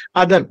to the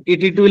other.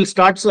 It will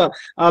start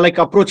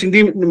approaching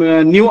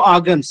the new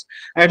organs.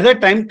 At that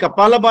time,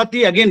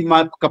 Kapalabhati, again,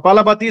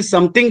 Kapalabhati is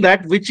something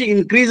that which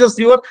increases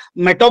your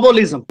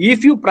metabolism.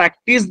 If you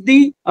practice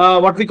the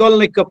what we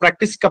call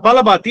practice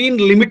Kapalabhati in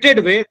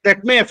limited way,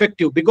 that may affect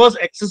you, because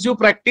excessive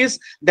practice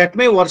that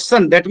may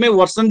worsen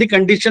the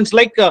conditions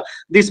like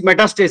this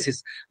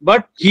metastasis.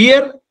 But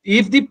here,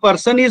 if the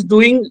person is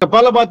doing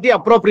Kapalabhati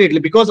appropriately,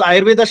 because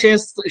Ayurveda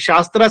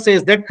Shastra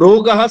says that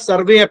Rogaha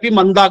Sarve Api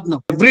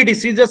Mandagna, every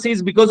disease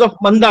is because of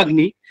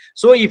Mandagni.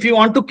 So if you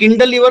want to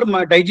kindle your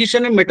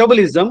digestion and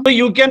metabolism, so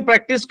you can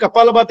practice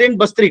Kapalabhati and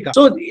Bastrika.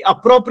 So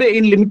appropriate,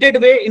 in limited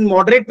way, in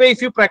moderate way,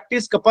 if you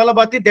practice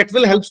Kapalabhati, that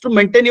will help to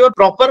maintain your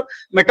proper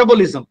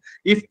metabolism.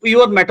 If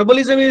your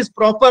metabolism is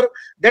proper,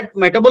 that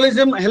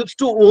metabolism helps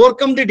to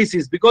overcome the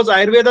disease, because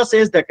Ayurveda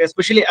says that,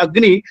 especially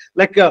Agni,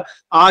 like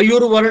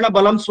Ayur Varna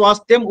Balam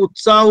Swastham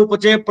Utsaha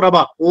Upachaya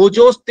Prabha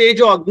Ojos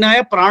Tejo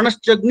Agnaya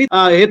Pranaschagni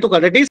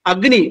Hetuka. That is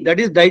Agni, that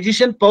is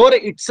digestion power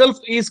itself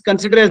is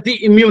considered as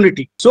the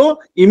immunity. So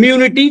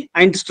immunity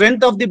and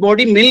strength of the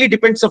body mainly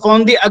depends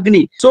upon the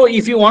Agni. So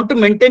if you want to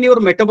maintain your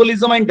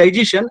metabolism and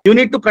digestion, you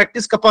need to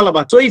practice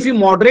Kapalabhati. So if you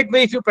moderate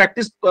way, if you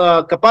practice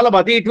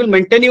Kapalabhati, it will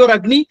maintain your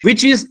Agni,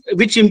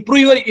 which improve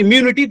your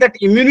immunity. That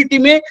immunity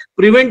may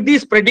prevent the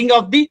spreading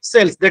of the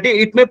cells. That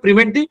is, it may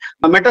prevent the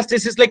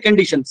metastasis like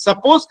condition.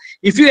 Suppose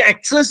if you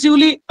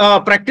excessively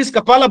practice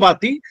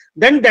Kapalabhati,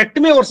 then that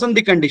may worsen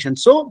the condition.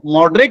 So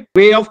moderate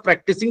way of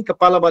practicing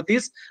Kapalabhati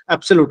is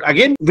absolute.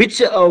 Again,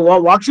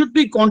 what should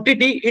be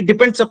quantity? It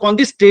depends upon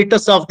the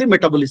status of the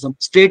metabolism,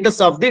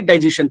 status of the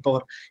digestion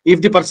power.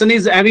 If the person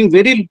is having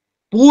very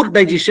poor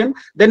digestion,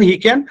 then he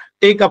can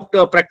take up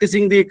to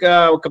practicing the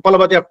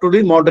Kapalabhati up to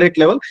the moderate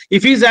level.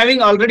 If he is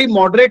having already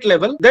moderate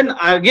level, then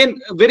again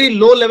very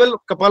low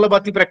level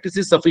Kapalabhati practice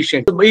is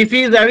sufficient. If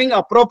he is having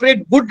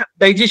appropriate good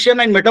digestion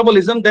and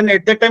metabolism, then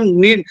at that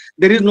time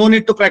there is no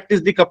need to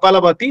practice the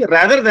Kapalabhati.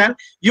 Rather than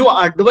you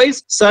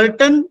advise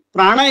certain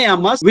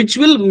pranayamas which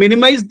will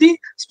minimize the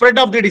spread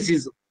of the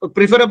disease.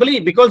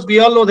 Preferably, because we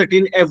all know that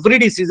in every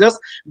diseases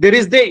there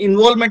is the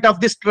involvement of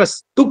the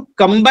stress. To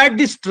combat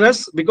the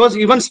stress, because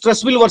even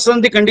stress will worsen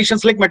the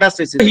conditions like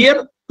metastasis.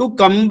 Here, to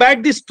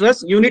combat the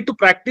stress, you need to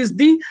practice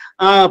the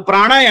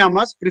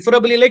pranayamas,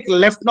 preferably like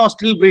left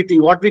nostril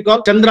breathing, what we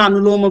call Chandra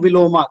Anuloma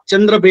Viloma,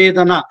 Chandra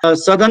Vedana,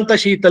 Sadanta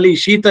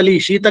Shitali,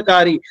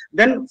 Shitakari,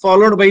 then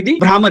followed by the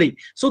Brahmari.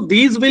 So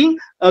these will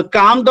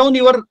calm down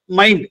your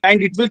mind,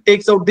 and it will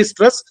take out the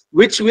stress,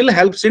 which will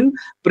help in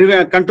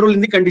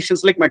controlling the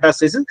conditions like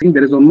metastasis. I think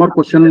there is one more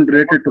question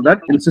related to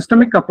that. In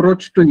systemic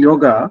approach to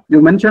yoga, you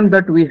mentioned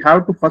that we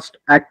have to first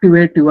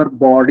activate your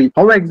body.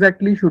 How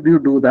exactly should you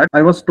do that?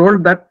 I was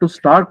told that to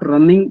start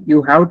running,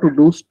 you have to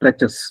do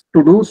stretches.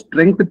 To do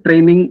strength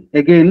training,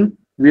 again,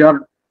 we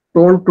are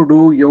told to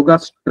do yoga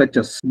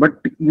stretches. But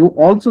you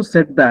also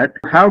said that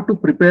you have to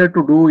prepare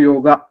to do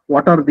yoga.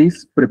 What are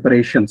these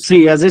preparations?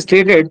 See, as I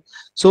stated,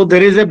 so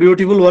there is a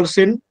beautiful verse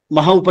in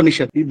Maha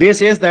Upanishad. They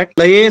says that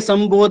Laye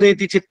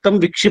Sambodeti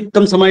Chittam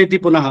Vikshiptam Samayati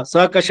Punaha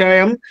Sa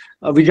Kashayam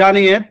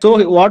Vijanayat.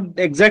 So what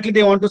exactly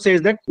they want to say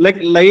is that, like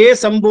Laye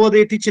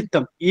Sambodeti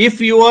Chittam, if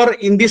you are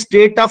in the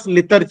state of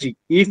lethargy,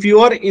 if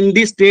you are in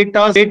the state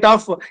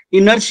of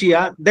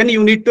inertia, then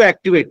you need to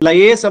activate.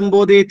 Laye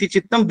Sambodeti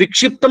Chittam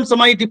Vikshiptam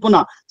Samayati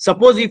Punaha.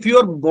 Suppose if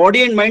your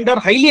body and mind are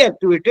highly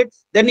activated,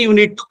 then you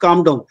need to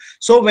calm down.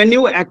 So when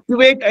you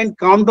activate and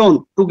calm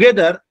down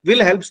together,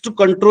 will helps to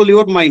control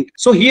your mind.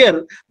 So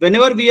here,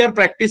 whenever we are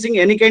practicing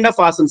any kind of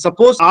asana,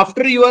 suppose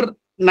after your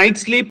night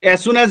sleep,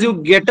 as soon as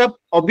you get up,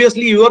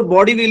 obviously your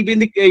body will be in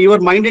the, your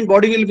mind and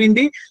body will be in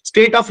the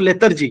state of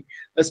lethargy,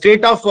 a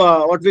state of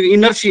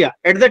inertia.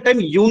 At that time,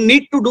 you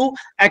need to do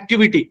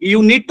activity.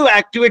 You need to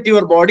activate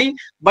your body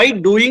by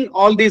doing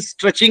all this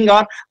stretching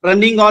or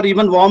running or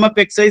even warm-up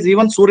exercise,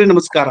 even Surya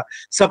Namaskara.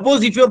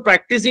 Suppose if you're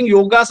practicing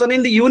yogasana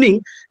in the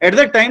evening, at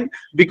that time,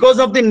 because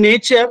of the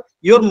nature,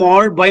 your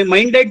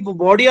mind and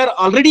body are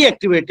already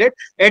activated.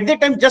 At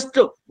that time, just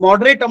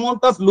moderate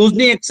amount of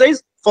loosening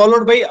exercise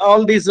followed by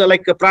all these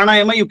like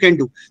pranayama you can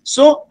do.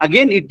 So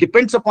again, it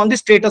depends upon the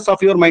status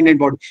of your mind and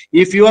body.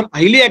 If you are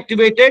highly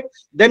activated,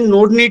 then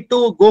no need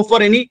to go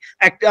for any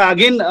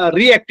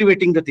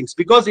reactivating the things,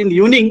 because in the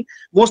evening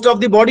most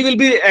of the body will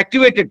be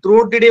activated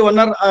throughout the day. One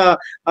or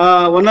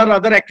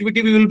other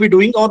activity we will be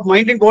doing. Our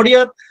mind and body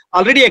are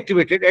already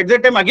activated. At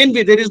that time, again,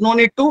 there is no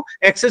need to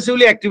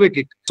excessively activate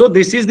it. So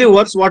this is the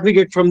verse what we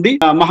get from the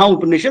Maha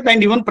Upanishad,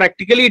 and even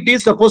practically it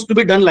is supposed to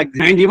be done like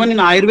this. And even in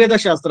Ayurveda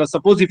Shastra,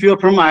 suppose if you are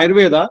from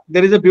Ayurveda,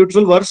 there is a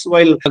beautiful verse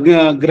while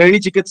Grahini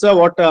Chikitsa,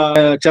 what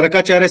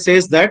Charakacharya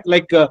says that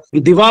like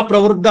Diva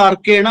Pravruddha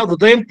Arkena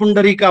Rudayam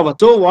Pundarikavat.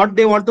 So what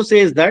they want to say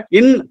is that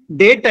in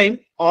daytime,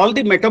 all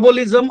the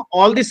metabolism,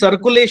 all the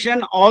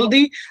circulation, all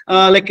the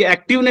like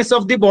activeness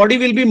of the body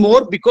will be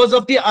more because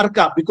of the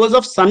arka, because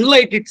of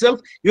sunlight itself.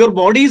 Your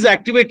body is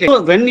activated.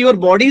 So when your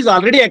body is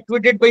already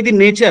activated by the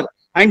nature,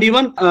 and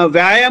even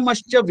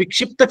vyayamascha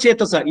vikshipta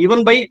chetasa,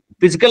 even by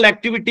physical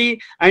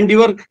activity and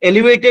your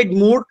elevated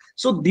mood.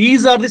 So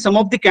these are the some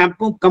of the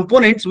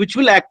components which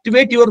will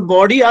activate your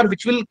body, or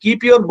which will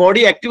keep your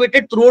body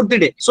activated throughout the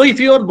day. So if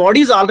your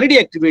body is already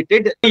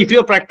activated, if you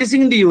are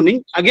practicing in the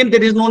evening, again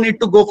there is no need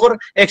to go for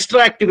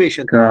extra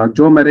activation.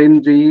 Joe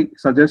Marine ji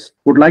suggests,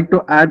 would like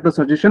to add the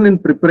suggestion in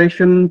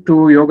preparation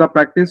to yoga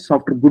practice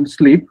after good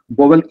sleep,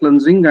 bowel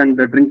cleansing and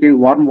drinking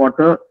warm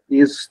water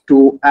is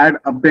to add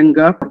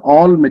Abhyanga for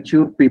all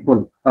mature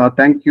people.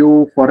 Thank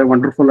you for a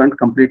wonderful and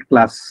complete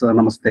class.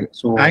 Namaste.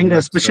 So, and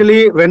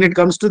especially when it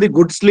comes to the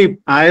good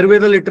sleep,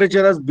 Ayurveda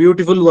literature has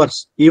beautiful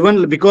verse.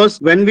 Even because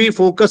when we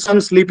focus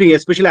on sleeping,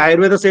 especially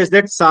Ayurveda says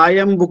that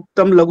Sayam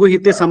Bhuktam Lagu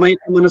Hite Samayam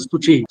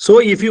Manastuchi. So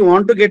if you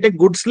want to get a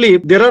good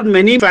sleep, there are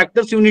many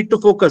factors you need to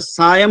focus.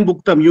 Sayam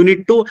Bhuktam, you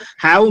need to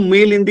have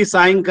meal in the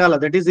Sayankala,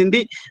 that is in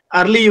the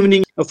early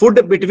evening,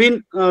 food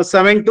between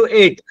 7 to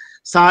 8.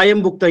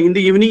 Sayam Bhukta, in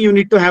the evening you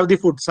need to have the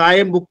food.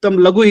 Sayam Bhuktam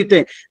Lagu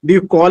Hite,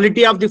 the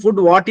quality of the food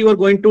what you are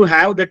going to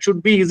have, that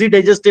should be easy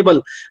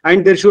digestible,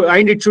 and it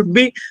should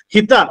be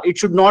hita. It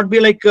should not be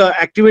like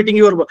activating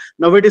your,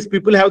 nowadays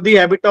people have the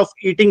habit of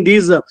eating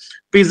these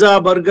pizza,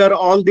 burger,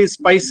 all these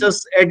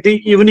spices at the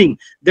evening.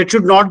 That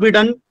should not be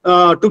done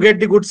to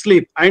get the good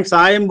sleep. And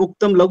Sayam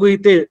Bhuktam Lagu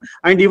Hite,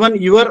 and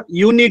even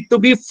you need to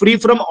be free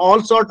from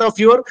all sort of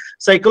your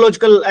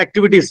psychological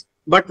activities.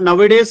 But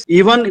nowadays,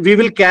 even we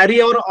will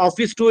carry our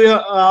office to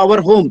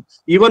our home.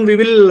 Even we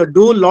will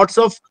do lots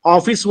of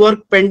office work,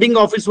 pending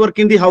office work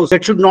in the house.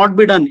 That should not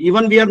be done.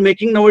 Even we are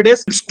making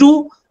nowadays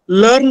to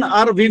learn,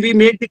 or we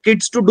make the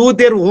kids to do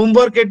their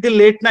homework at the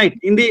late night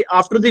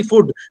after the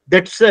food.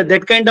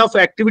 That kind of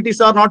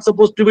activities are not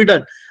supposed to be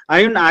done.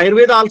 And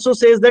Ayurveda also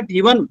says that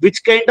even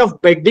which kind of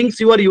beddings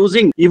you are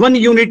using, even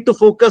you need to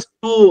focus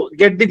to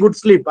get the good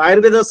sleep.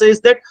 Ayurveda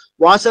says that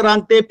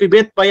Vasarante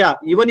Pibet Paya,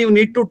 even you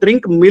need to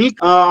drink milk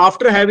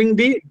after having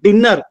the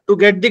dinner to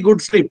get the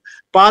good sleep.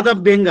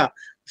 Padabhenga,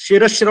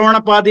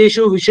 Shirashravana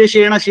Padeshu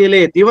Visheshena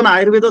Shele. Even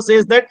Ayurveda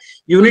says that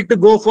you need to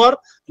go for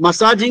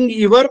massaging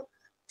your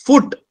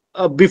foot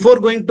before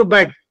going to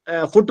bed.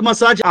 Foot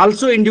massage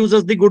also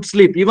induces the good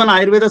sleep. Even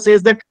Ayurveda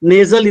says that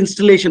nasal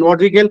installation, what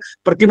we call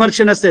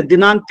Pratimarshanasya,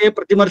 Dinante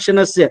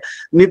Pratimarshanasya,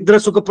 Nidra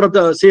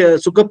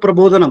Sukha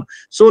Prabodhanam.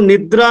 So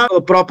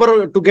Nidra,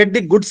 proper to get the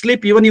good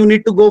sleep, even you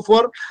need to go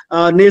for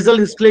nasal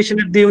installation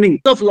at the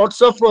evening.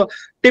 Lots of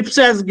tips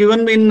as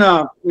given in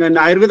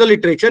Ayurveda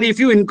literature. If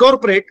you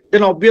incorporate,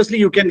 then obviously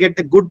you can get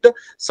the good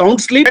sound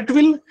sleep. That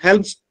will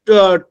help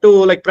to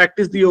like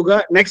practice the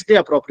yoga next day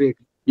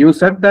appropriately. You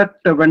said that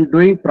when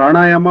doing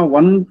pranayama,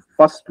 one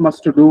first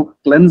must do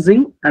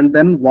cleansing and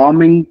then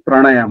warming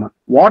pranayama.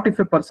 What if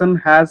a person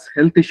has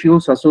health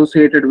issues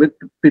associated with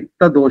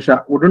pitta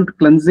dosha? Wouldn't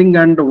cleansing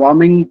and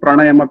warming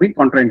pranayama be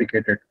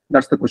contraindicated?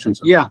 That's the question,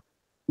 sir. Yeah,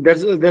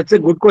 that's a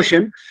good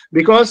question,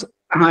 because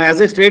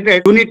as I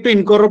stated, you need to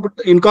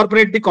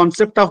incorporate the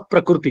concept of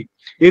prakriti.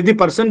 If the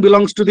person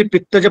belongs to the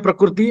pittaja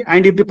prakriti,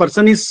 and if the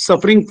person is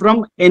suffering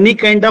from any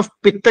kind of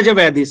pittaja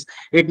vadis,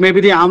 it may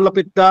be the amla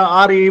pitta,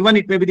 or even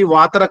it may be the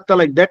vata rakta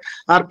like that,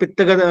 or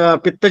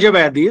pittaja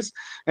vadis.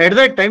 At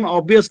that time,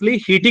 obviously,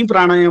 heating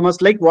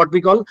pranayamas like what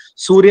we call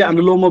Surya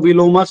Anuloma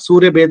Viloma,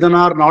 Surya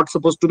Vedana are not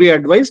supposed to be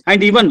advised.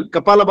 And even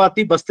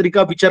Kapalbhati,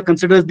 Bastrika, which are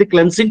considered as the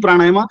cleansing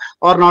pranayama,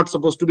 are not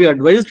supposed to be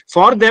advised.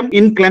 For them,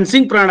 in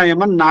cleansing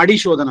pranayama, Nadi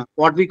Shodhana,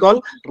 what we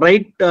call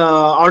right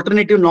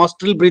alternative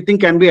nostril breathing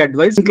can be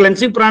advised. In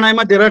cleansing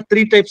pranayama, there are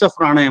three types of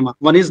pranayama.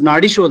 One is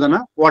Nadi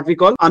Shodhana, what we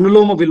call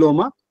Anuloma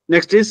Viloma.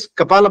 Next is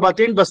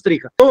Kapalbhati and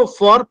Bastrika. So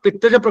for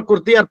Pittaja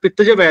Prakriti or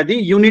Pittaja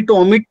Vyadhi, you need to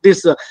omit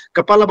this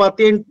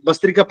Kapalbhati and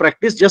Bastrika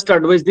practice. Just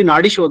advise the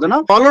Nadi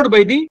Shodhana, followed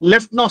by the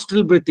left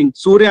nostril breathing.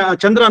 Surya,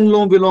 Chandra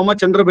Anulom Viloma,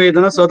 Chandra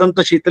Vedana,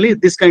 Sadanta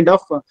Shitali, this kind of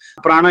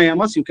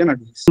pranayamas you can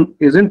advise.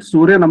 Isn't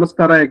Surya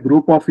Namaskara a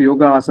group of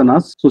yoga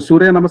asanas? So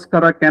Surya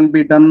Namaskara can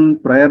be done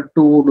prior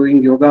to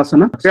doing yoga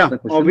asana? Yeah,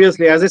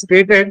 obviously, as I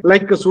stated,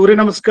 like Surya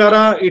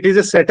Namaskara, it is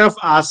a set of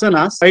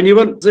asanas, and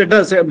even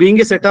being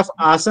a set of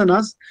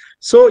asanas,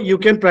 so you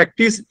can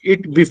practice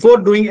it before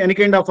doing any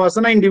kind of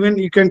asana, and even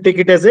you can take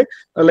it as a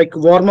like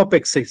warm-up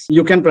exercise.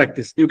 You can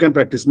practice,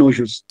 no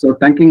issues. So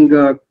thanking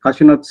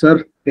Kashinath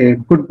sir, a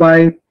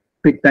goodbye,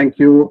 big thank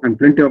you, and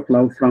plenty of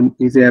love from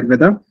Easy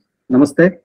Ayurveda. Namaste.